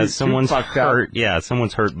 Or someone's hurt. Up. Yeah,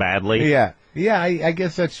 someone's hurt badly. Yeah. I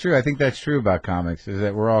guess that's true. I think that's true about comics, is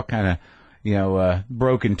that we're all kind of,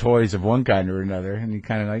 broken toys of one kind or another, and you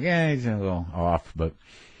kind of like, he's a little off, but.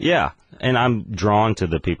 Yeah, and I'm drawn to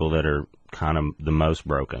the people that are kind of the most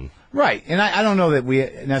broken. Right, and I don't know that we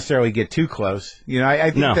necessarily get too close.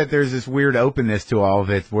 I think that there's this weird openness to all of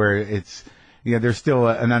it, where it's, there's still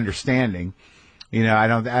an understanding.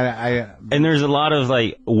 And there's a lot of,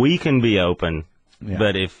 like, we can be open. Yeah.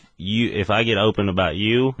 But if I get open about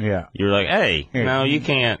you, you're like, hey, no, you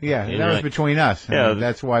can't. Yeah, that was like, between us. Yeah,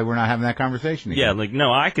 that's why we're not having that conversation again. Yeah, like,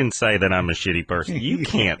 no, I can say that I'm a shitty person. You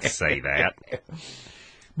can't say that.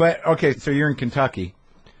 But, okay, so you're in Kentucky.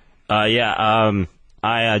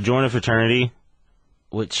 I joined a fraternity,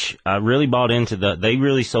 which I really bought into. They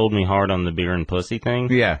really sold me hard on the beer and pussy thing.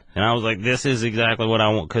 Yeah. And I was like, this is exactly what I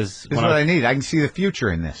want. This is what I need. I can see the future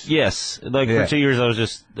in this. Yes. Like, for 2 years, I was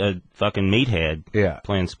just a fucking meathead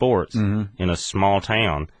playing sports in a small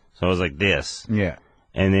town. So I was like, this. Yeah.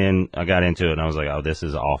 And then I got into it, and I was like, oh, this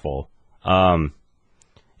is awful.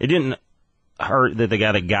 It didn't hurt that the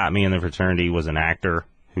guy that got me in the fraternity was an actor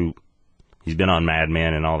he's been on Mad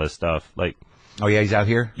Men and all this stuff. Like, oh, yeah, he's out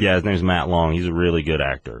here? Yeah, his name's Matt Long. He's a really good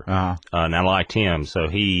actor. And I liked him, so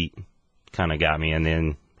he kind of got me, and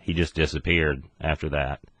then he just disappeared after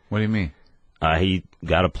that. What do you mean? He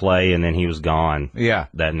got a play, and then he was gone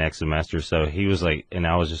that next semester. So he was like, and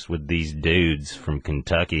I was just with these dudes from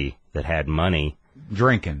Kentucky that had money.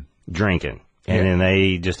 Drinking. And then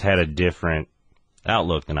they just had a different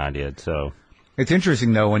outlook than I did, so. It's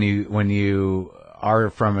interesting, though, when you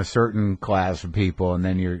are from a certain class of people, and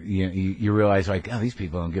then you realize, like, oh, these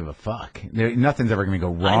people don't give a fuck. Nothing's ever going to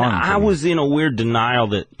go wrong. I was in a weird denial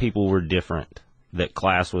that people were different, that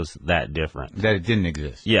class was that different, that it didn't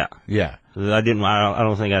exist. Yeah. I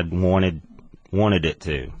don't think I wanted it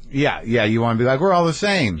to. Yeah. You want to be like, we're all the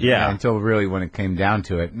same. Yeah. Until really when it came down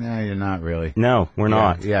to it, no, you're not really. No, we're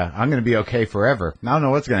not. Yeah. I'm going to be okay forever. I don't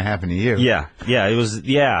know what's going to happen to you. Yeah. It was.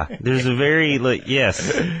 Yeah. There's a very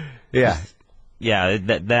yes. Yeah. Yeah,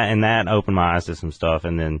 that opened my eyes to some stuff,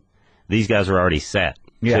 and then these guys were already set,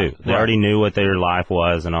 too. They already knew what their life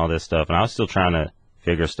was and all this stuff, and I was still trying to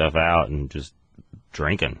figure stuff out and just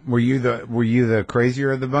drinking. Were you the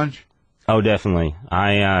crazier of the bunch? Oh, definitely.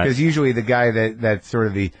 Because usually the guy that's sort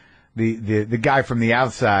of the guy from the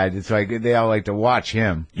outside, it's like they all like to watch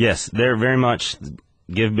him. Yes, they're very much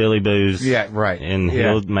give Billy booze. Yeah, right. And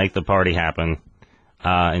he'll make the party happen.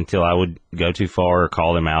 Until I would go too far or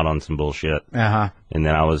call them out on some bullshit. And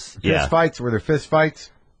then I was, Fist fights? Were there fist fights?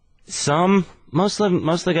 Most of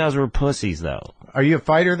the guys were pussies, though. Are you a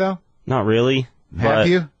fighter, though? Not really. Have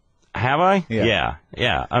you? Have I? Yeah.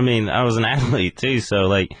 I mean, I was an athlete, too, so,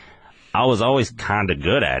 like, I was always kind of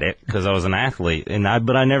good at it, because I was an athlete,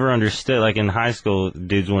 but I never understood, like, in high school,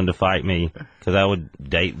 dudes wanted to fight me, because I would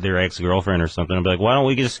date their ex-girlfriend or something, and be like, why don't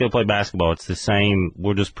we just go play basketball? It's the same,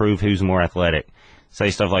 we'll just prove who's more athletic. Say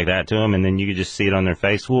stuff like that to them, and then you could just see it on their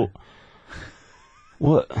face. Well,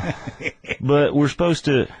 what? But we're supposed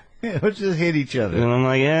to. Let's just hit each other. And I'm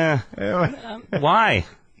like, yeah. Why?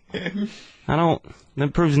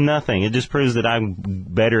 That proves nothing. It just proves that I'm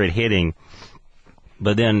better at hitting.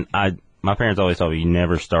 But then my parents always told me, you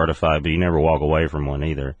never start a fight, but you never walk away from one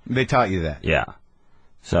either. They taught you that? Yeah.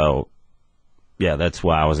 So, yeah, that's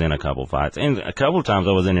why I was in a couple fights. And a couple of times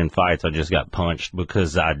I was in fights, I just got punched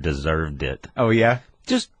because I deserved it. Oh, yeah?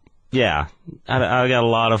 I got a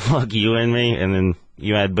lot of fuck you in me, and then,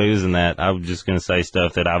 you add booze in that, I'm just going to say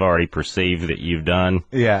stuff that I've already perceived that you've done.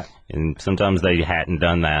 Yeah. And sometimes they hadn't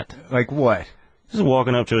done that. Like what? Just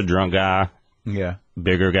walking up to a drunk guy. Yeah.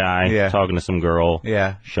 Bigger guy. Talking to some girl.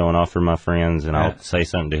 Yeah. Showing off for my friends, and I'll say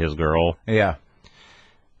something to his girl. Yeah.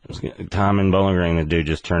 Time in Bowling Green, the dude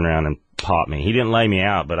just turned around and popped me. He didn't lay me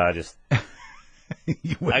out, but I just...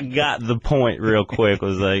 I got the point real quick.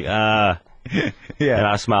 Was like, yeah. And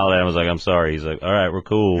I smiled at him. I was like, I'm sorry. He's like, all right, we're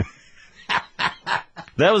cool.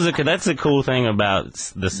 That's the cool thing about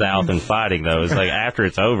the South and fighting, though. Is like after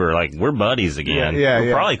it's over, like we're buddies again.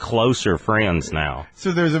 We're probably closer friends now.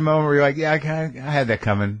 So there's a moment where you're like, yeah, I had that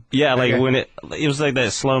coming. Yeah, like when it was like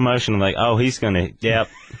that slow motion. Like, oh, he's gonna, yep,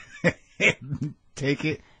 take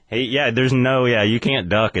it. Hey, you can't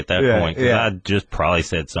duck at that point. Cause I just probably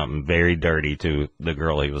said something very dirty to the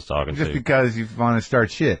girl he was talking to. Just because you want to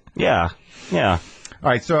start shit. Yeah. All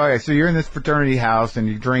right, so you're in this fraternity house and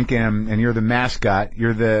you're drinking, and you're the mascot.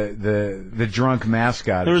 You're the drunk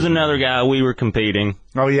mascot. There was another guy. We were competing.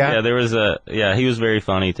 Oh yeah. Yeah, there was he was very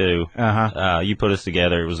funny too. You put us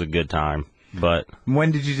together. It was a good time. But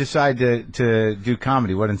when did you decide to do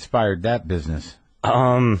comedy? What inspired that business?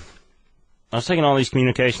 I was taking all these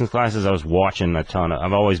communications classes. I was watching a ton of...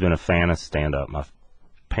 I've always been a fan of stand-up. My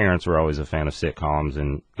parents were always a fan of sitcoms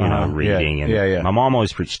and, reading. Yeah. My mom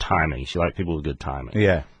always preached timing. She liked people with good timing.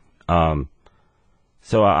 Yeah.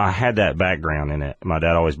 So I had that background in it. My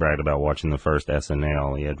dad always bragged about watching the first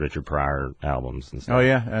SNL. He had Richard Pryor albums and stuff. Oh,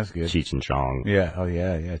 yeah? That's good. Cheech and Chong. Yeah. Oh,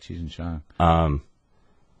 yeah. Cheech and Chong.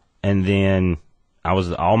 And then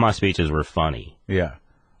all my speeches were funny. Yeah.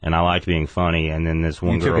 And I liked being funny, and then this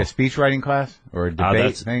one girl... You took a speech writing class? Or a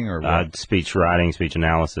debate thing? Or what? Speech writing, speech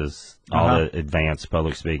analysis, all the advanced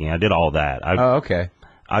public speaking. I did all that. Okay.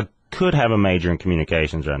 I could have a major in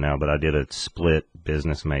communications right now, but I did a split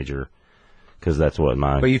business major, because that's what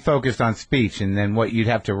But you focused on speech, and then what, you'd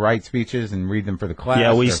have to write speeches and read them for the class?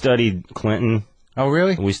 Yeah, we studied Clinton. Oh,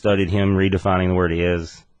 really? We studied him redefining the word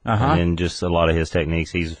is, and then just a lot of his techniques.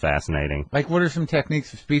 He's fascinating. Like, what are some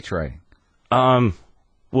techniques of speech writing?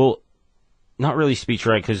 Well, not really speech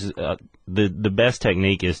writing, because the best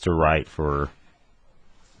technique is to write for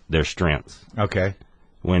their strengths. Okay.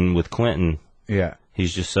 When with Clinton,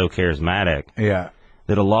 he's just so charismatic. Yeah.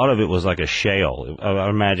 That a lot of it was like a shell. I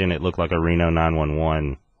imagine it looked like a Reno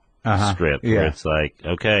 911 script, where it's like,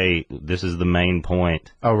 okay, this is the main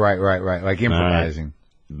point. Oh, right. Like improvising.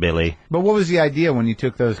 Billy. But what was the idea when you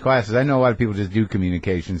took those classes? I know a lot of people just do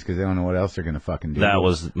communications because they don't know what else they're going to fucking do. That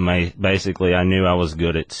was basically, I knew I was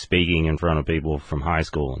good at speaking in front of people from high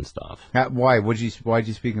school and stuff. Why? Why'd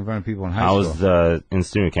you speak in front of people in high school? I was in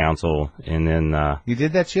student council, and then... you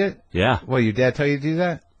did that shit? Yeah. Well, your dad tell you to do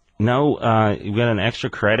that? No, we got an extra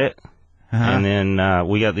credit, and then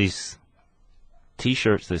we got these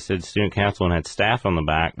T-shirts that said student council and had staff on the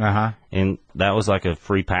back, and that was like a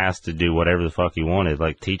free pass to do whatever the fuck you wanted.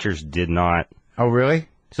 Like, teachers did not... Oh, really?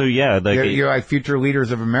 So, yeah. Like, you're like future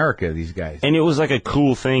leaders of America, these guys. And it was like a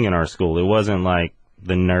cool thing in our school. It wasn't like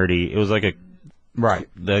the nerdy... It was like a... Right.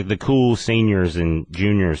 The cool seniors and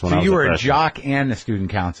juniors when I was So you were a a jock and a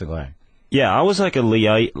student council guy. Yeah, I was like a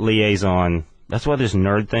liaison. That's why this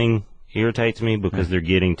nerd thing irritates me, because they're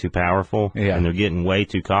getting too powerful. Yeah. And they're getting way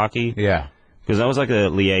too cocky. Yeah. Because I was like a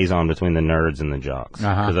liaison between the nerds and the jocks.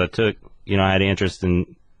 Because I took, I had interest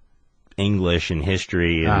in English and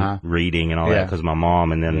history and reading and all that because of my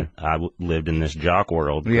mom. And then I lived in this jock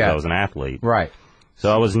world because I was an athlete. Right.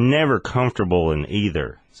 So I was never comfortable in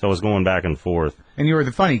either. So I was going back and forth. And you were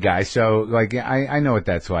the funny guy, so like I know what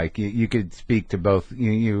that's like. You could speak to both.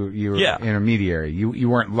 You were intermediary. You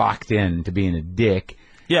weren't locked in to being a dick.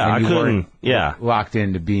 Yeah, I couldn't. Yeah, locked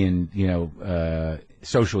into being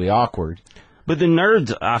socially awkward. But the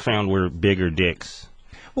nerds I found were bigger dicks.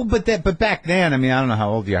 Well, but back then, I mean, I don't know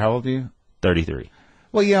how old you are. How old are you? 33.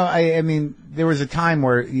 Well, I mean, there was a time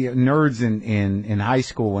where nerds in high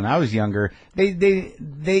school when I was younger,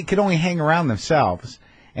 they could only hang around themselves,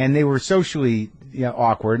 and they were socially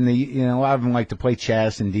awkward, and a lot of them liked to play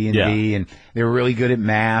chess and D&D, and they were really good at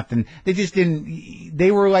math, and they just didn't.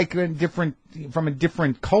 They were like from a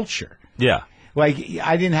different culture. Yeah. Like,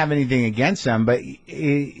 I didn't have anything against them, but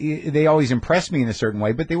they always impressed me in a certain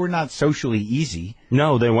way, but they were not socially easy.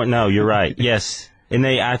 No, they weren't. No, you're right. Yes. And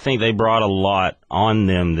I think they brought a lot on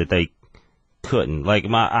them that they couldn't. Like,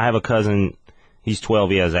 I have a cousin, he's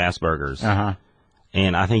 12, he has Asperger's.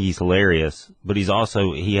 And I think he's hilarious, but he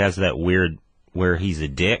has that weird, where he's a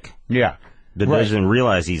dick. Yeah. But doesn't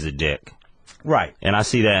realize he's a dick. Right. And I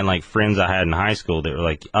see that in, like, friends I had in high school that were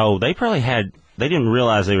like, oh, they didn't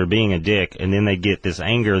realize they were being a dick, and then they get this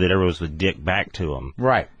anger that everyone was a dick back to them.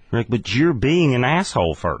 Right. Like, but you're being an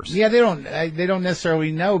asshole first. Yeah, they don't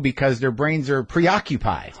necessarily know because their brains are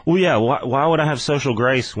preoccupied. Well, yeah. Why would I have social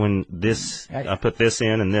grace when I put this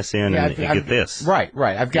in and this in and get this? Right.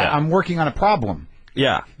 I'm working on a problem.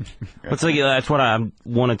 Yeah. It's like that's what I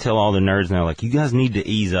want to tell all the nerds now. Like, you guys need to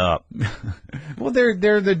ease up. Well,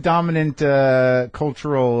 they're the dominant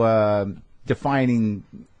cultural defining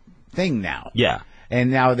thing now. Yeah. And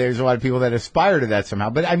now there's a lot of people that aspire to that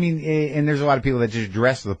somehow. But I mean, and there's a lot of people that just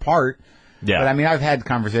dress the part. Yeah. But I mean, I've had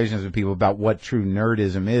conversations with people about what true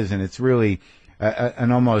nerdism is, and it's really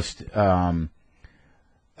an almost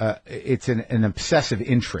it's an obsessive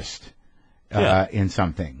interest in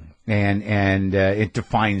something. And it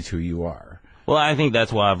defines who you are. Well, I think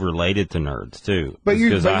that's why I've related to nerds too. But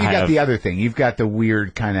you got the other thing. You've got the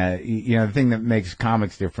weird kind of, the thing that makes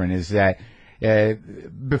comics different is that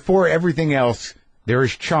before everything else, there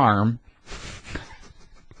is charm.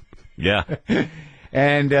 Yeah.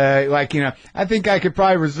 And I think I could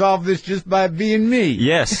probably resolve this just by being me.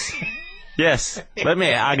 Yes. Yes.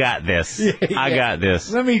 I got this. Yeah. I got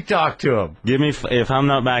this. Let me talk to him. If I'm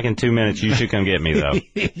not back in 2 minutes, you should come get me, though.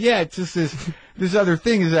 Yeah, it's just this other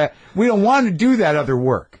thing is that we don't want to do that other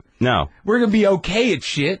work. No. We're going to be okay at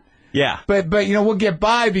shit. Yeah. But we'll get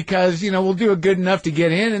by because, we'll do it good enough to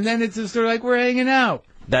get in, and then it's just sort of like we're hanging out.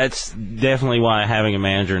 That's definitely why having a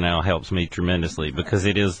manager now helps me tremendously, because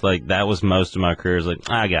it is like that was most of my career. Is like,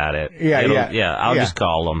 I got it. Yeah. I'll just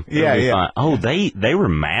call them. It'll be fine. Oh, they were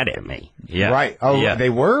mad at me. Yeah. Right. Oh, yeah. They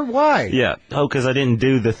were? Why? Yeah. Oh, because I didn't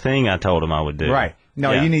do the thing I told them I would do. Right.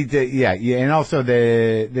 No, you need to. Yeah. And also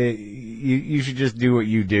you should just do what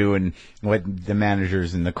you do and what the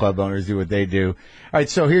managers and the club owners do what they do. All right.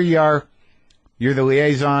 So here you are. You're the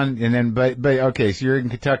liaison, and then, but okay, so you're in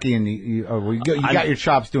Kentucky, and you got your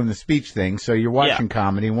chops doing the speech thing, so you're watching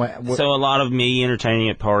comedy. So a lot of me entertaining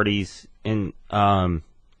at parties, and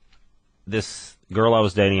this girl I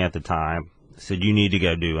was dating at the time said, you need to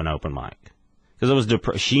go do an open mic. Because I was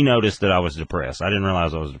depressed. She noticed that I was depressed. I didn't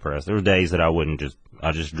realize I was depressed. There were days that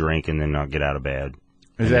I just drink and then not get out of bed.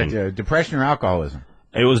 Is that depression or alcoholism?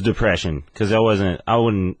 It was depression, because I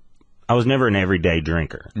was never an everyday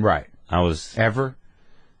drinker. Right. I was ever,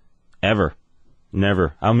 never.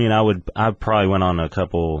 I mean, I probably went on a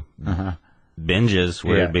couple binges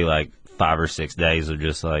where it'd be like 5 or 6 days of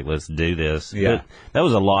just like, let's do this. Yeah, but that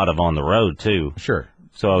was a lot of on the road too. Sure.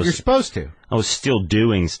 So you're supposed to. I was still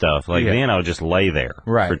doing stuff. Like then I would just lay there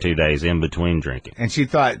for 2 days in between drinking. And she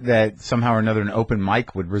thought that somehow or another an open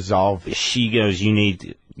mic would resolve. She goes, you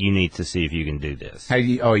need to see if you can do this.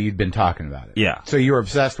 You'd been talking about it. Yeah. So you were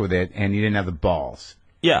obsessed with it, and you didn't have the balls.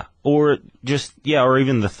 Yeah, or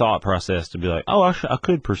even the thought process to be like, oh, I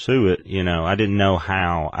could pursue it. I didn't know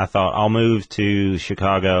how. I thought I'll move to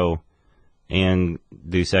Chicago and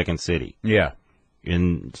do Second City. Yeah.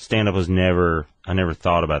 And stand-up was I never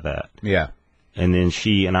thought about that. Yeah. And then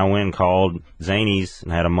I went and called Zanies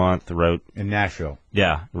and had a month, wrote. In Nashville.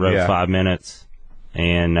 Yeah, wrote 5 minutes.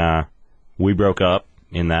 And we broke up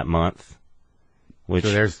in that month. So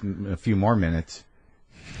there's a few more minutes.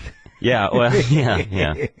 Yeah, well, yeah.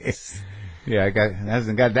 Yeah,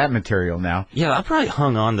 hasn't got that material now. Yeah, I probably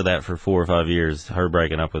hung on to that for 4 or 5 years, her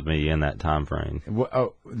breaking up with me in that time frame.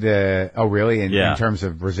 Really? In terms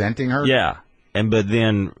of resenting her? Yeah. But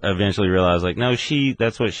then eventually realized, like, no,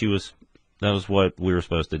 that was what we were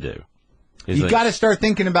supposed to do. You got to start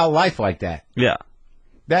thinking about life like that. Yeah.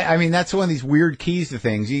 That's one of these weird keys to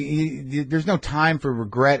things. There's no time for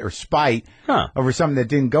regret or spite over something that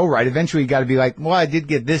didn't go right. Eventually, you got to be like, well, I did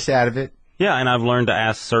get this out of it. Yeah, and I've learned to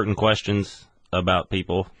ask certain questions about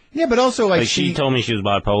people. Yeah, but also like she told me she was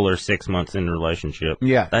bipolar 6 months into a relationship.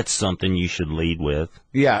 Yeah, that's something you should lead with.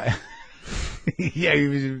 Yeah. Yeah,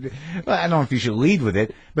 well, I don't know if you should lead with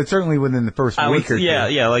it, but certainly within the first week or two.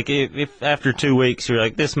 Yeah, like if after 2 weeks you're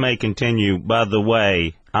like, this may continue, by the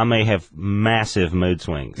way, I may have massive mood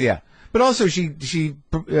swings. Yeah, but also she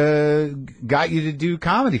got you to do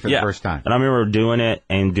comedy for the first time. And I remember doing it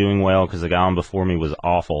and doing well because the guy on before me was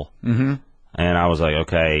awful. Mm-hmm. And I was like,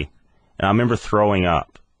 okay. And I remember throwing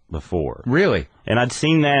up before. Really? And I'd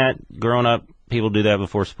seen that growing up. People do that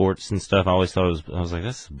before sports and stuff. I always thought I was like,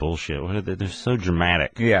 this is bullshit. They're so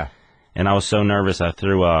dramatic. Yeah. And I was so nervous I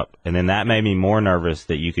threw up. And then that made me more nervous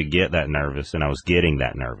that you could get that nervous, and I was getting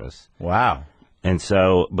that nervous. Wow. And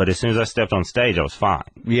so, but as soon as I stepped on stage, I was fine.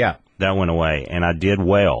 Yeah. That went away, and I did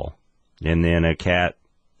well. And then a cat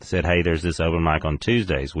said, hey, there's this open mic on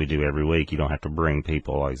Tuesdays we do every week. You don't have to bring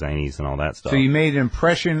people like Zanies and all that stuff. So you made an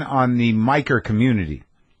impression on the micer community.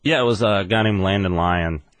 Yeah, it was a guy named Landon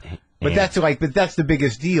Lyon. But that's the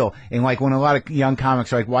biggest deal. And like when a lot of young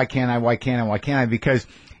comics are like, why can't I? Because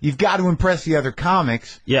you've got to impress the other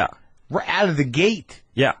comics. Yeah. Right out of the gate.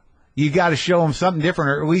 Yeah. You got to show them something different,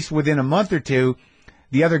 or at least within a month or two,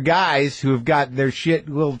 the other guys who have got their shit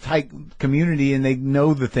little tight community and they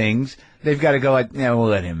know the things, they've got to go like, yeah, we'll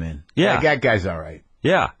let him in. Yeah. Like, that guy's all right.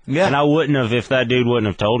 Yeah. Yeah. And I wouldn't have, if that dude wouldn't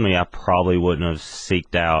have told me, I probably wouldn't have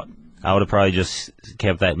seeked out. I would have probably just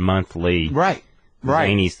kept that monthly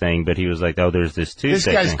zanies thing, but he was like, oh, there's this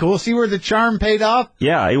Tuesday This guy's thing. cool. See where the charm paid off?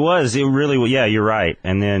 Yeah, it was. It really, yeah, you're right.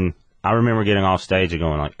 And then I remember getting off stage and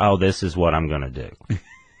going like, oh, this is what I'm going to do.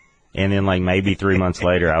 And then like maybe 3 months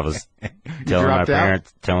later, I was telling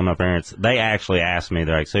my parents, they actually asked me,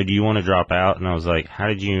 they're like, so do you want to drop out? And I was like, how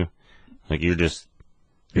did you, like, you're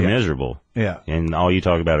miserable. Yeah. And all you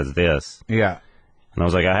talk about is this. Yeah. And I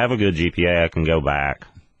was like, I have a good GPA. I can go back.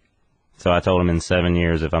 So I told him in 7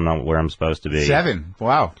 years if I'm not where I'm supposed to be. 7?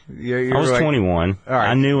 Wow. I was 21. All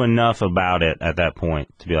right. I knew enough about it at that point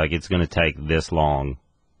to be like, it's going to take this long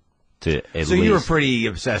to at least. So you were pretty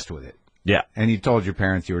obsessed with it. Yeah. And you told your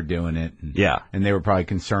parents you were doing it. And, yeah. And they were probably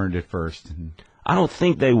concerned at first. I don't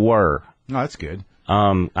think they were. Oh, that's good.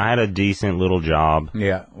 I had a decent little job.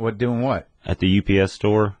 Yeah. Doing what? At the UPS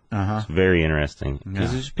store. Uh-huh. It's very interesting.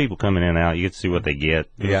 Because there's just people coming in and out. You get to see what they get.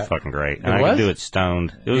 It was fucking great. And I could do it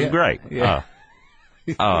stoned. It was great. Yeah.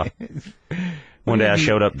 One day I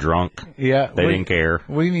showed up drunk. Yeah. They didn't care.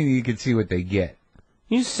 What do you mean you could see what they get?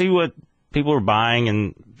 You see what people are buying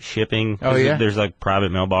and shipping. Oh, yeah? There's like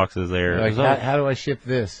private mailboxes there. Like, how do I ship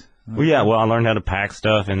this? Well, yeah. Well, I learned how to pack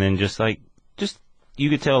stuff, and then just you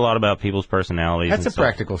could tell a lot about people's personalities. That's a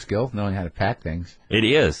practical skill, knowing how to pack things. It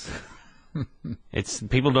is.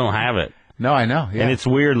 People don't have it. No, I know. Yeah. And it's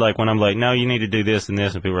weird, like when I'm like, no, you need to do this and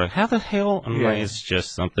this, and people are like, how the hell? I'm like, it's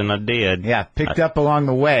just something I did. Yeah, picked up along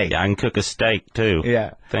the way. Yeah, I can cook a steak too.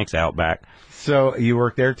 Yeah. Thanks, Outback. So you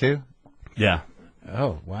worked there too? Yeah.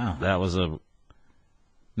 Oh, wow. That was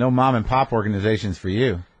no mom and pop organizations for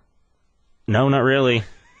you. No, not really.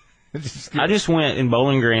 I just went in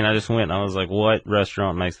Bowling Green. I was like, what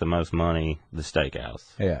restaurant makes the most money? The steakhouse.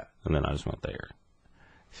 Yeah. And then I just went there.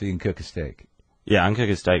 So you can cook a steak. Yeah, I can cook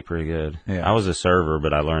a steak pretty good. Yeah. I was a server,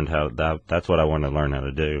 but I learned that's what I wanted to learn how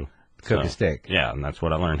to do. Cook a steak. Yeah, and that's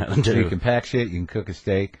what I learned how to do. So you can pack shit, you can cook a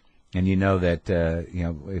steak, and you know that,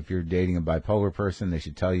 if you're dating a bipolar person, they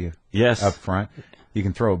should tell you up front. You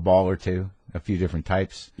can throw a ball or two, a few different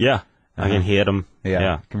types. Yeah, I can hit them.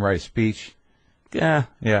 Yeah. You can write a speech. Yeah.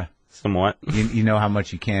 Yeah. Somewhat. You know how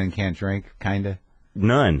much you can and can't drink, kind of?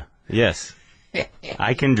 None. Yes.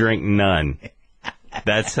 I can drink none.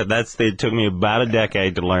 It took me about a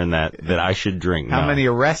decade to learn that I should drink none. How many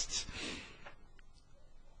arrests?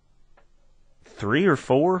 3 or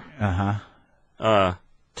 4. Uh-huh.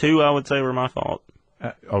 2 I would say were my fault.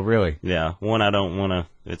 Oh, really? Yeah. One I don't want to,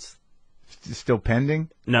 it's still pending?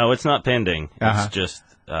 No, it's not pending. Uh-huh. It's just,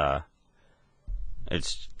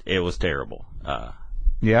 it was terrible.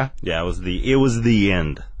 Yeah? Yeah, it was the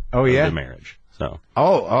end of the marriage. So.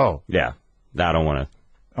 Oh. Yeah. I don't want to.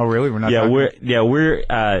 Oh, really? We're not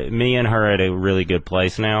we're me and her at a really good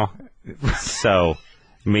place now. So,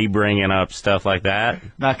 me bringing up stuff like that.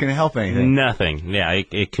 Not going to help anything. Nothing. Yeah,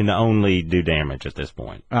 it can only do damage at this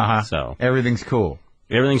point. Uh-huh. So. Everything's cool.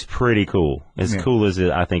 Everything's pretty cool. As cool as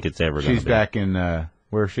I think it's ever going to be. She's back in,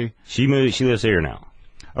 where is she? She moved, she lives here now.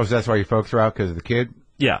 Oh, so that's why your folks are out, because of the kid?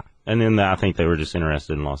 Yeah. And then I think they were just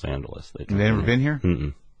interested in Los Angeles. They never been here?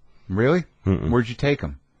 Mm-mm. Really? Mm-mm. Where'd you take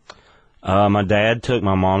them? My dad took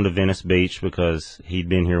my mom to Venice Beach because he'd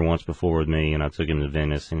been here once before with me, and I took him to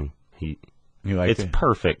Venice, and it's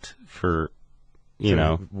perfect for,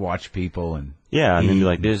 watch people and and then be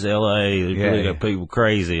like, this is L.A., they really got people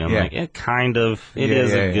crazy. I'm like, it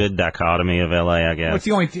is a good dichotomy of L.A., I guess.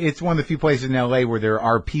 Well, it's one of the few places in L.A. where there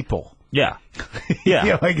are people. Yeah.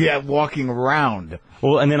 Yeah. Walking around.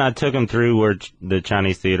 Well, and then I took him through where the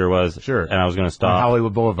Chinese theater was. Sure. And I was going to stop. On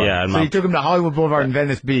Hollywood Boulevard. Yeah. So you took him to Hollywood Boulevard and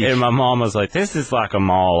Venice Beach. And my mom was like, this is like a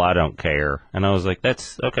mall. I don't care. And I was like,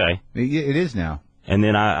 that's okay. It is now. And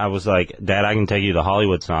then I was like, Dad, I can take you to the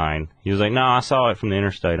Hollywood sign. He was like, no, I saw it from the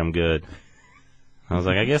interstate. I'm good. I was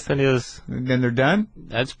like, I guess that is. Then they're done?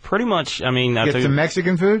 That's pretty much, I mean. Get some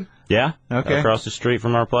Mexican food? Yeah. Okay. Across the street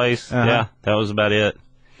from our place. Uh-huh. Yeah. That was about it.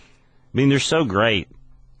 I mean, they're so great,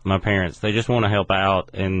 my parents. They just want to help out,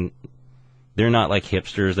 and they're not like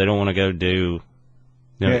hipsters. They don't want to go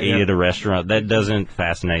eat at a restaurant. That doesn't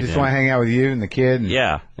fascinate them. Just want to hang out with you and the kid?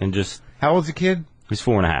 And just... How old's the kid? He's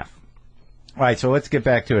 4.5. All right, so let's get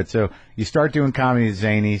back to it. So you start doing comedy at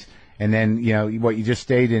Zanies, and then, you just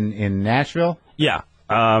stayed in Nashville? Yeah.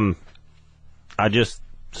 I just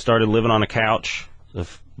started living on a couch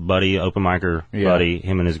buddy, open micer buddy,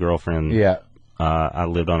 him and his girlfriend. Yeah. I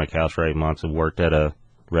lived on a couch for 8 months and worked at a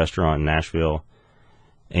restaurant in Nashville.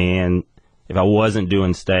 And if I wasn't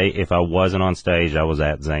on stage, I was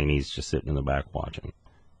at Zany's just sitting in the back watching.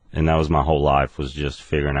 And that was my whole life, was just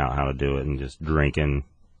figuring out how to do it and just drinking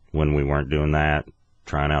when we weren't doing that,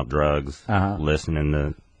 trying out drugs, listening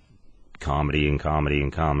to comedy.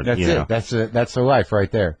 That's you know. it. That's the life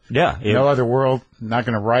right there. Yeah. No other world. Not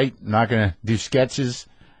going to write. Not going to do sketches.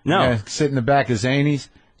 No. Sit in the back of Zany's.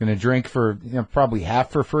 Going to drink for probably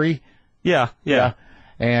half for free. Yeah.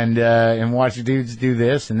 And watch dudes do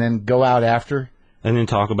this, and then go out after. And then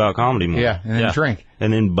talk about comedy more. Yeah, and then drink.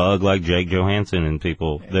 And then bug like Jake Johansson and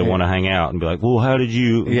people that want to hang out and be like, well, how did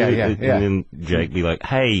you... Yeah. And then Jake be like,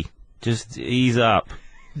 hey, just ease up.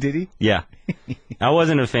 Did he? Yeah. I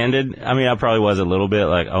wasn't offended. I mean, I probably was a little bit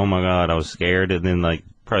like, oh my God, I was scared. And then like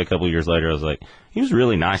probably a couple of years later, I was like, he was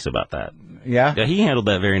really nice about that. Yeah? Yeah, he handled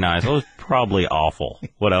that very nice. I was probably awful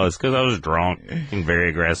because I was drunk and very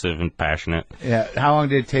aggressive and passionate. Yeah. How long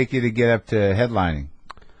did it take you to get up to headlining?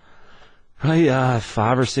 Probably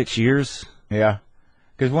 5 or 6 years. Yeah.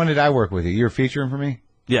 Because when did I work with you? You were featuring for me?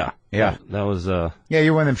 Yeah. Yeah. That was... Yeah,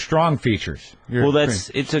 you're one of them strong features.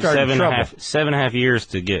 It took 7.5 years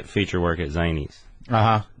to get feature work at Zany's.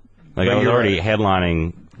 Uh-huh. Like, I was already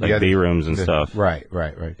headlining B rooms and stuff. Right.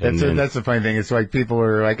 That's the funny thing. It's like people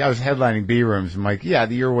are like, I was headlining B rooms. I'm like, yeah,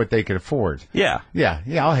 you're what they could afford. Yeah. Yeah,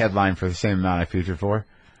 I'll headline for the same amount I featured for.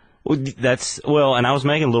 Well, and I was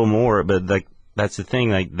making a little more, but like, that's the thing.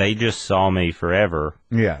 Like, they just saw me forever.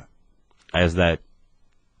 Yeah. As that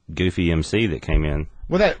goofy MC that came in.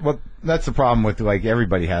 Well, that's the problem with like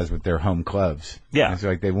everybody has with their home clubs. Yeah. It's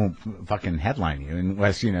like they won't fucking headline you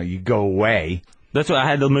unless you go away. That's why I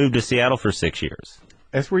had to move to Seattle for 6 years.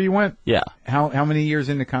 That's where you went? Yeah. How many years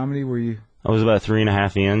into comedy were you? I was about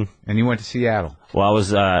 3.5 in. And you went to Seattle? Well, I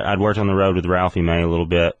was. I'd worked on the road with Ralphie May a little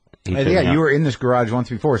bit. You were in this garage once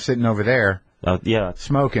before, sitting over there. Yeah.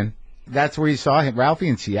 Smoking. That's where you saw him, Ralphie,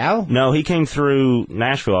 in Seattle? No, he came through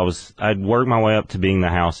Nashville. I'd worked my way up to being the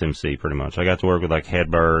house MC, pretty much. I got to work with like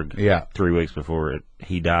Hedberg 3 weeks before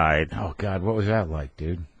he died. Oh, God, what was that like,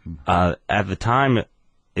 dude? At the time,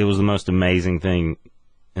 it was the most amazing thing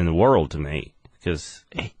in the world to me. Because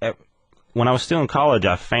when I was still in college,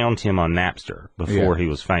 I found him on Napster before he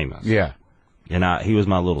was famous. Yeah. And he was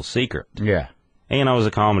my little secret. Yeah. And I was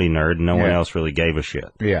a comedy nerd, and no one else really gave a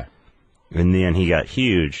shit. Yeah. And then he got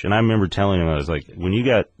huge. And I remember telling him, I was like, when you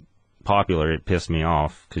got popular, it pissed me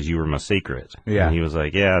off because you were my secret. Yeah. And he was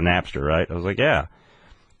like, yeah, Napster, right? I was like, yeah.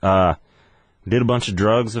 Did a bunch of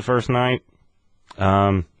drugs the first night.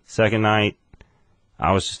 Second night,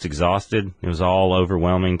 I was just exhausted. It was all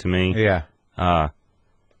overwhelming to me. Yeah.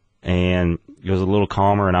 And it was a little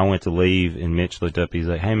calmer, and I went to leave, and Mitch looked up. He's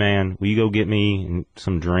like, hey, man, will you go get me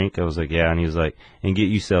some drink? I was like, yeah. And he was like, and get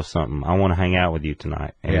yourself something. I want to hang out with you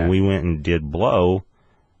tonight. And we went and did blow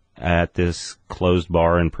at this closed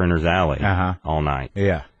bar in Printer's Alley all night.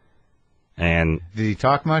 Yeah. And did he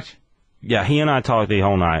talk much? Yeah, he and I talked the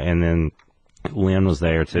whole night, and then Lynn was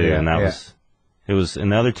there, too. Yeah, and it was,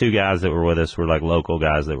 and the other two guys that were with us were like local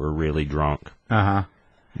guys that were really drunk. Uh-huh.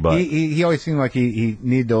 But he always seemed like he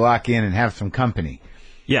needed to lock in and have some company.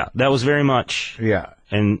 Yeah, that was very much. Yeah.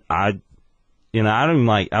 And I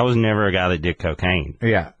was never a guy that did cocaine.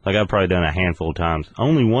 Yeah. Like, I've probably done a handful of times.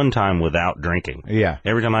 Only one time without drinking. Yeah.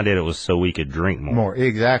 Every time I did it was so we could drink more.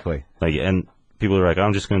 Exactly. Like, and people are like,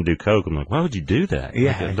 I'm just going to do coke. I'm like, why would you do that?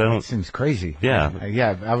 Yeah. Like, it seems crazy. Yeah.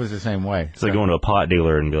 Yeah, I was the same way. It's like going to a pot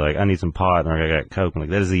dealer and be like, I need some pot, and I got coke. I'm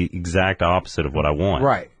like, that is the exact opposite of what I want.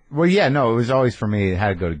 Right. Well, yeah, no, it was always for me, it had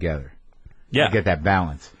to go together. Yeah. To get that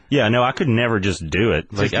balance. Yeah, no, I could never just do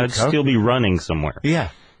it. Like, I'd still be running somewhere. Yeah.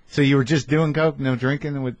 So you were just doing coke, no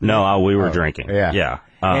drinking? No, we were drinking. Yeah. Yeah.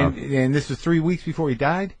 And this was 3 weeks before he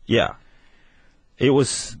died? Yeah. It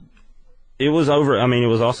was over. I mean, it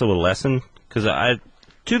was also a lesson, because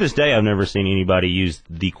to this day, I've never seen anybody use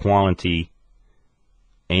the quantity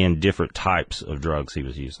and different types of drugs he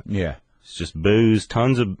was using. Yeah. It's just booze,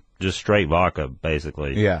 tons of just straight vodka,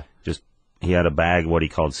 basically. Yeah. He had a bag, what he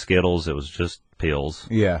called Skittles. It was just pills.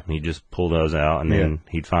 Yeah. He'd just pull those out, and then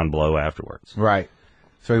he'd find blow afterwards. Right.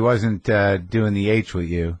 So he wasn't doing the H with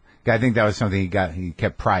you. I think that was something he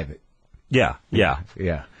kept private. Yeah. Yeah.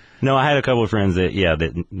 Yeah. No, I had a couple of friends that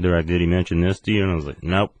they're like, did he mention this to you? And I was like,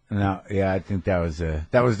 nope. No, yeah, I think that was the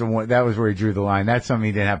one. That was where he drew the line. That's something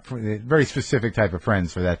he didn't have. Very specific type of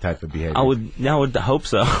friends for that type of behavior. I would hope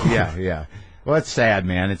so. Yeah. Well, it's sad,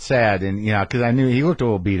 man. It's sad, and because I knew he looked a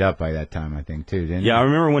little beat up by that time. I think too, didn't he? Yeah, I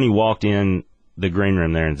remember when he walked in the green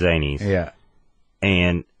room there in Zany's. Yeah.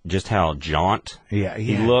 And just how jaunt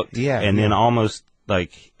he looked. Yeah. And then almost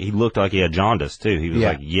like, he looked like he had jaundice, too. He was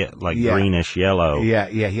greenish yellow. Yeah,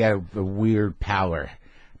 he had a weird pallor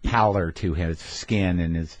to his skin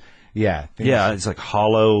and his, it's like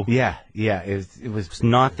hollow. Yeah, it was It's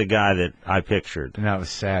not the guy that I pictured. No, it was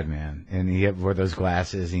sad, man. And he wore those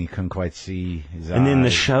glasses and he couldn't quite see his eyes. And then the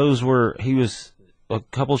shows a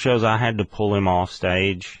couple shows I had to pull him off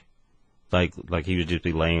stage. Like he would just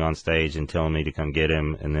be laying on stage and telling me to come get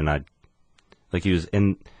him, and then did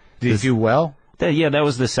he do well? That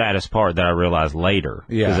was the saddest part that I realized later.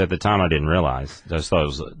 Yeah. Because at the time I didn't realize. I just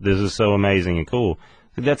thought, this is so amazing and cool.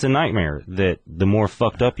 That's a nightmare, that the more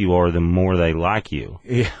fucked up you are, the more they like you.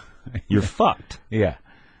 Yeah. You're fucked. Yeah.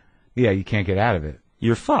 Yeah, you can't get out of it.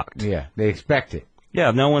 You're fucked. Yeah, they expect it.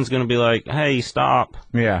 Yeah, no one's going to be like, hey, stop.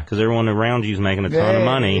 Yeah. Because everyone around you is making a ton of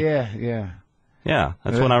money. Yeah. Yeah,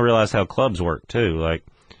 that's when I realized how clubs work, too. Like,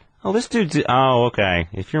 okay.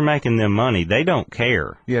 If you're making them money, they don't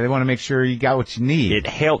care. Yeah, they want to make sure you got what you need. It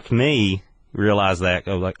helped me realize that.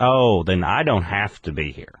 I was like, then I don't have to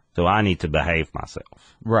be here. So I need to behave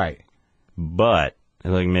myself. Right. But,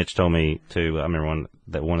 like Mitch told me, too, I remember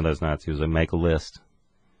one of those nights, he was like, make a list.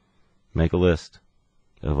 Make a list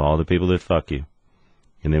of all the people that fuck you.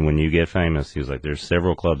 And then when you get famous, he was like, there's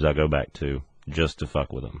several clubs I go back to just to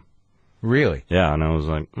fuck with them. Really? Yeah, and I was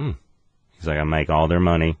like, He's like, I make all their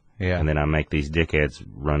money. Yeah. And then I make these dickheads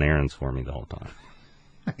run errands for me the whole time.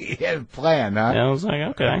 He had a plan, huh? Yeah, I was like,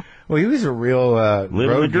 okay. Well, he was a real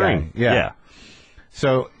road dream. guy. Yeah.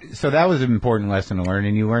 So that was an important lesson to learn,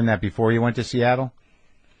 and you learned that before you went to Seattle?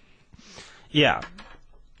 Yeah.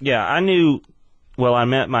 Yeah, I knew. Well, I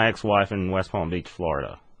met my ex-wife in West Palm Beach,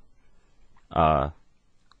 Florida, on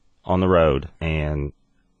the road, and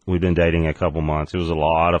we'd been dating a couple months. It was a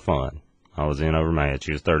lot of fun. I was in over my head.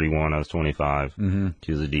 She was 31. I was 25. Mm-hmm.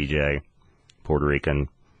 She was a DJ, Puerto Rican,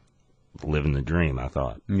 living the dream, I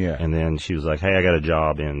thought. Yeah. And then she was like, hey, I got a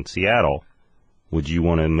job in Seattle. Would you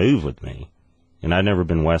want to move with me? And I'd never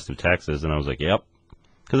been west of Texas, and I was like, yep.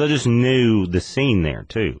 Because I just knew the scene there,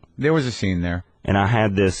 too. There was a scene there. And I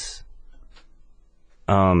had this...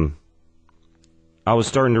 I was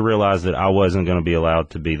starting to realize that I wasn't going to be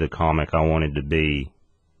allowed to be the comic I wanted to be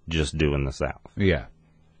just doing the South. Yeah.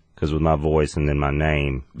 Because with my voice and then my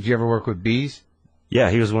name. Did you ever work with Bees?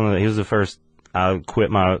 Yeah, he was the first. I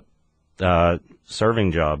quit my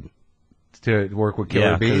serving job to work with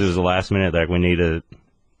Killer Bees. Yeah, because it was the last minute. Like, we need a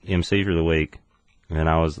MC for the week, and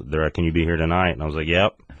I was there. Can you be here tonight? And I was like,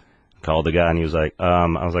 yep. Called the guy, and he was like, I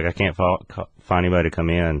was like, I can't find anybody to come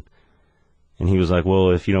in. And he was like,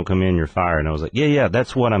 well, if you don't come in, you're fired. And I was like, yeah,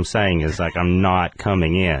 that's what I'm saying is, like, I'm not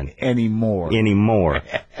coming in. Anymore. He's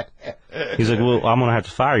like, well, I'm going to have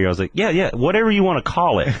to fire you. I was like, yeah, whatever you want to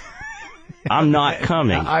call it. I'm not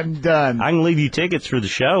coming. I'm done. I can leave you tickets for the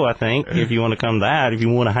show, I think, if you want to come if you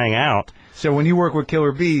want to hang out. So when you work with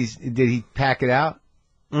Killer Bees, did he pack it out?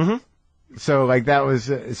 Mm-hmm. So, like, that was,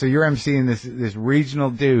 so you're emceeing this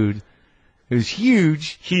regional dude who's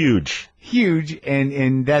huge.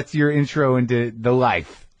 And that's your intro into the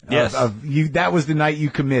life. Yes. Of you. That was the night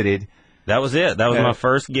you committed. That was it. That was my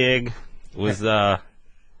first gig.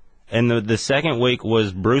 And the second week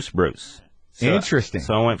was Bruce. So, interesting.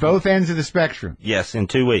 So I went both ends of the spectrum. Yes, in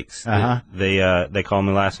 2 weeks. Uh-huh. They called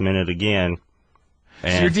me last minute again.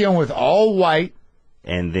 And so you're dealing with all white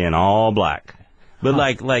and then all black, but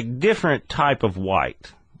like different type of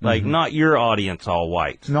white. Like, not your audience all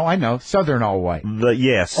white. No, I know. Southern all white. But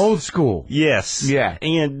yes. Old school. Yes. Yeah.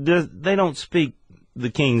 And they don't speak the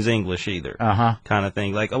King's English either. Uh-huh. Kind of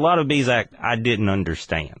thing. Like, a lot of Bees act, I didn't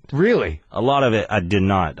understand. Really? A lot of it, I did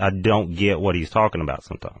not. I don't get what he's talking about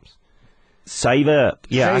sometimes. Save up.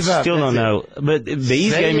 Yeah, I still don't know. But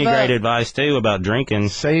Bees gave me great advice, too, about drinking.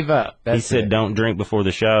 Save up. He said, don't drink before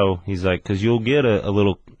the show. He's like, because you'll get a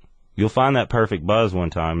little... You'll find that perfect buzz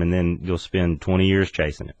one time, and then you'll spend 20 years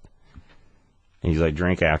chasing it. And he's like,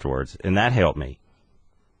 drink afterwards. And that helped me.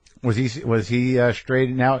 Was he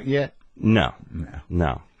straightened out yet? No.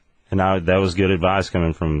 And that was good advice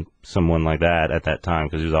coming from someone like that at that time,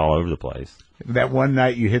 because he was all over the place. That one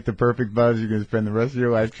night you hit the perfect buzz, you're going to spend the rest of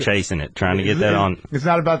your life chasing it, trying to get that on. It's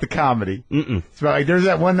not about the comedy. Mm-mm. It's about, like, there's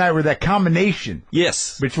that one night where that combination.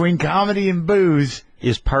 Yes. Between comedy and booze.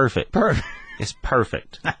 Is perfect. It's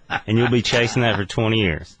perfect. And you'll be chasing that for 20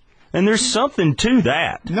 years. And there's something to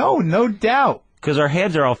that. No doubt. Because our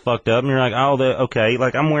heads are all fucked up, and you're like, okay.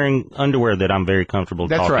 Like, I'm wearing underwear that I'm very comfortable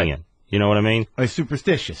talking in. You know what I mean? Like,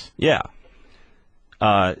 superstitious. Yeah.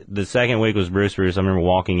 The second week was Bruce. I remember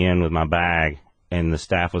walking in with my bag, and the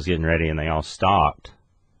staff was getting ready, and they all stopped.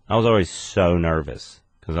 I was always so nervous,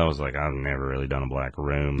 because I was like, I've never really done a black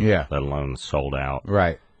room, let alone sold out.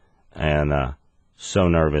 Right. And so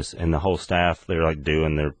nervous, and the whole staff, they're like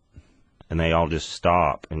doing their, and they all just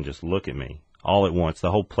stop and just look at me all at once.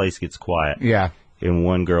 The whole place gets quiet. Yeah. And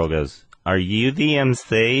one girl goes, "Are you the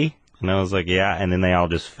MC?" And I was like, "Yeah." And then they all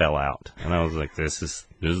just fell out. And I was like, this is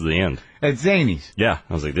the end. At Zany's. Yeah.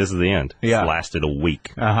 I was like, this is the end. Yeah. It lasted a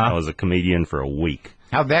week. Uh-huh. I was a comedian for a week.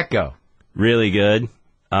 How'd that go? Really good.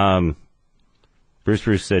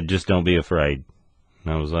 Bruce said, "Just don't be afraid."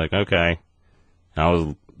 And I was like, okay.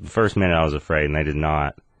 The first minute I was afraid, and they did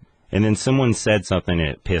not. And then someone said something, and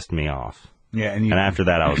it pissed me off. Yeah, and after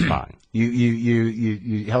that, I was fine.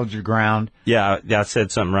 You held your ground. Yeah, I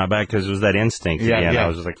said something right back because it was that instinct again. Yeah. I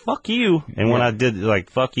was just like, "Fuck you!" And when I did like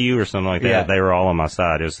 "fuck you" or something like that, they were all on my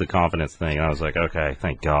side. It was the confidence thing, and I was like, "Okay,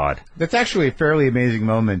 thank God." That's actually a fairly amazing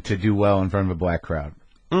moment to do well in front of a black crowd.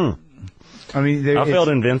 I mean, I felt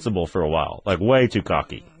invincible for a while, like way too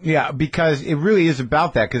cocky. Yeah, because it really is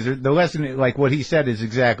about that. Because the lesson, like what he said, is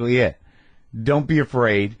exactly it. Don't be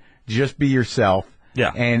afraid. Just be yourself.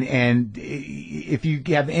 Yeah. And if you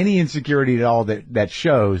have any insecurity at all that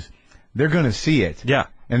shows, they're going to see it. Yeah.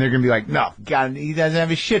 And they're going to be like, "No, God, he doesn't have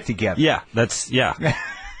his shit together." Yeah,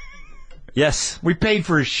 yes. We paid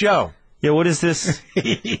for his show. Yeah, what is this?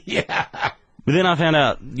 Yeah. But then I found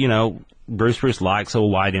out, Bruce likes a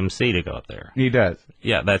white MC to go up there. He does.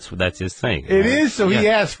 Yeah, that's his thing. It is, so he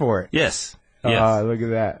asked for it. Yes. Look at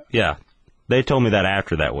that. Yeah. They told me that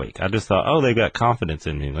after that week. I just thought, oh, they've got confidence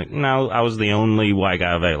in me. Like, no, I was the only white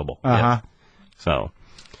guy available. Uh-huh. Yeah. So,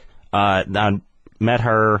 I met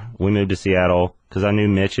her. We moved to Seattle because I knew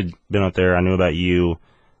Mitch had been up there. I knew about you.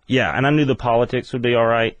 Yeah, and I knew the politics would be all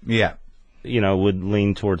right. Yeah. Would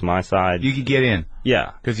lean towards my side. You could get in.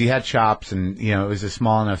 Yeah. Because you had chops, and, it was a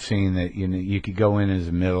small enough scene that, you could go in as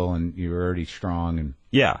a middle, and you were already strong. And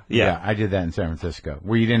Yeah. I did that in San Francisco,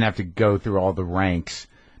 where you didn't have to go through all the ranks.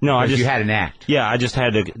 No, you had an act. Yeah, I just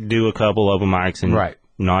had to do a couple open mics and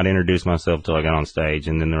not introduce myself till I got on stage,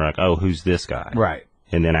 and then they're like, "Oh, who's this guy?" Right.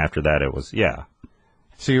 And then after that, it was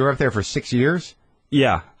So you were up there for 6 years?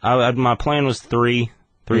 Yeah, my plan was three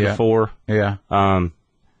to four. Yeah.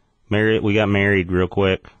 We got married real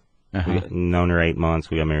quick. Uh-huh. We got known her 8 months.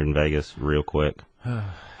 We got married in Vegas real quick. Man,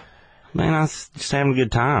 I was just having a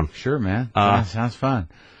good time. Sure, man. Sounds fun.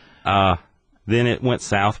 Then it went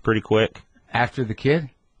south pretty quick. After the kid?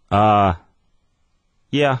 Yeah.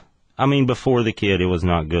 I mean, before the kid, it was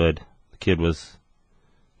not good. The kid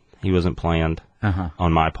he wasn't planned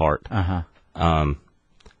on my part. Uh-huh.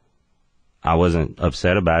 I wasn't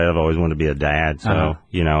upset about it. I've always wanted to be a dad. So, I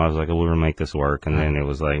was like, we're going to make this work. And then it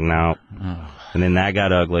was like, no. And then that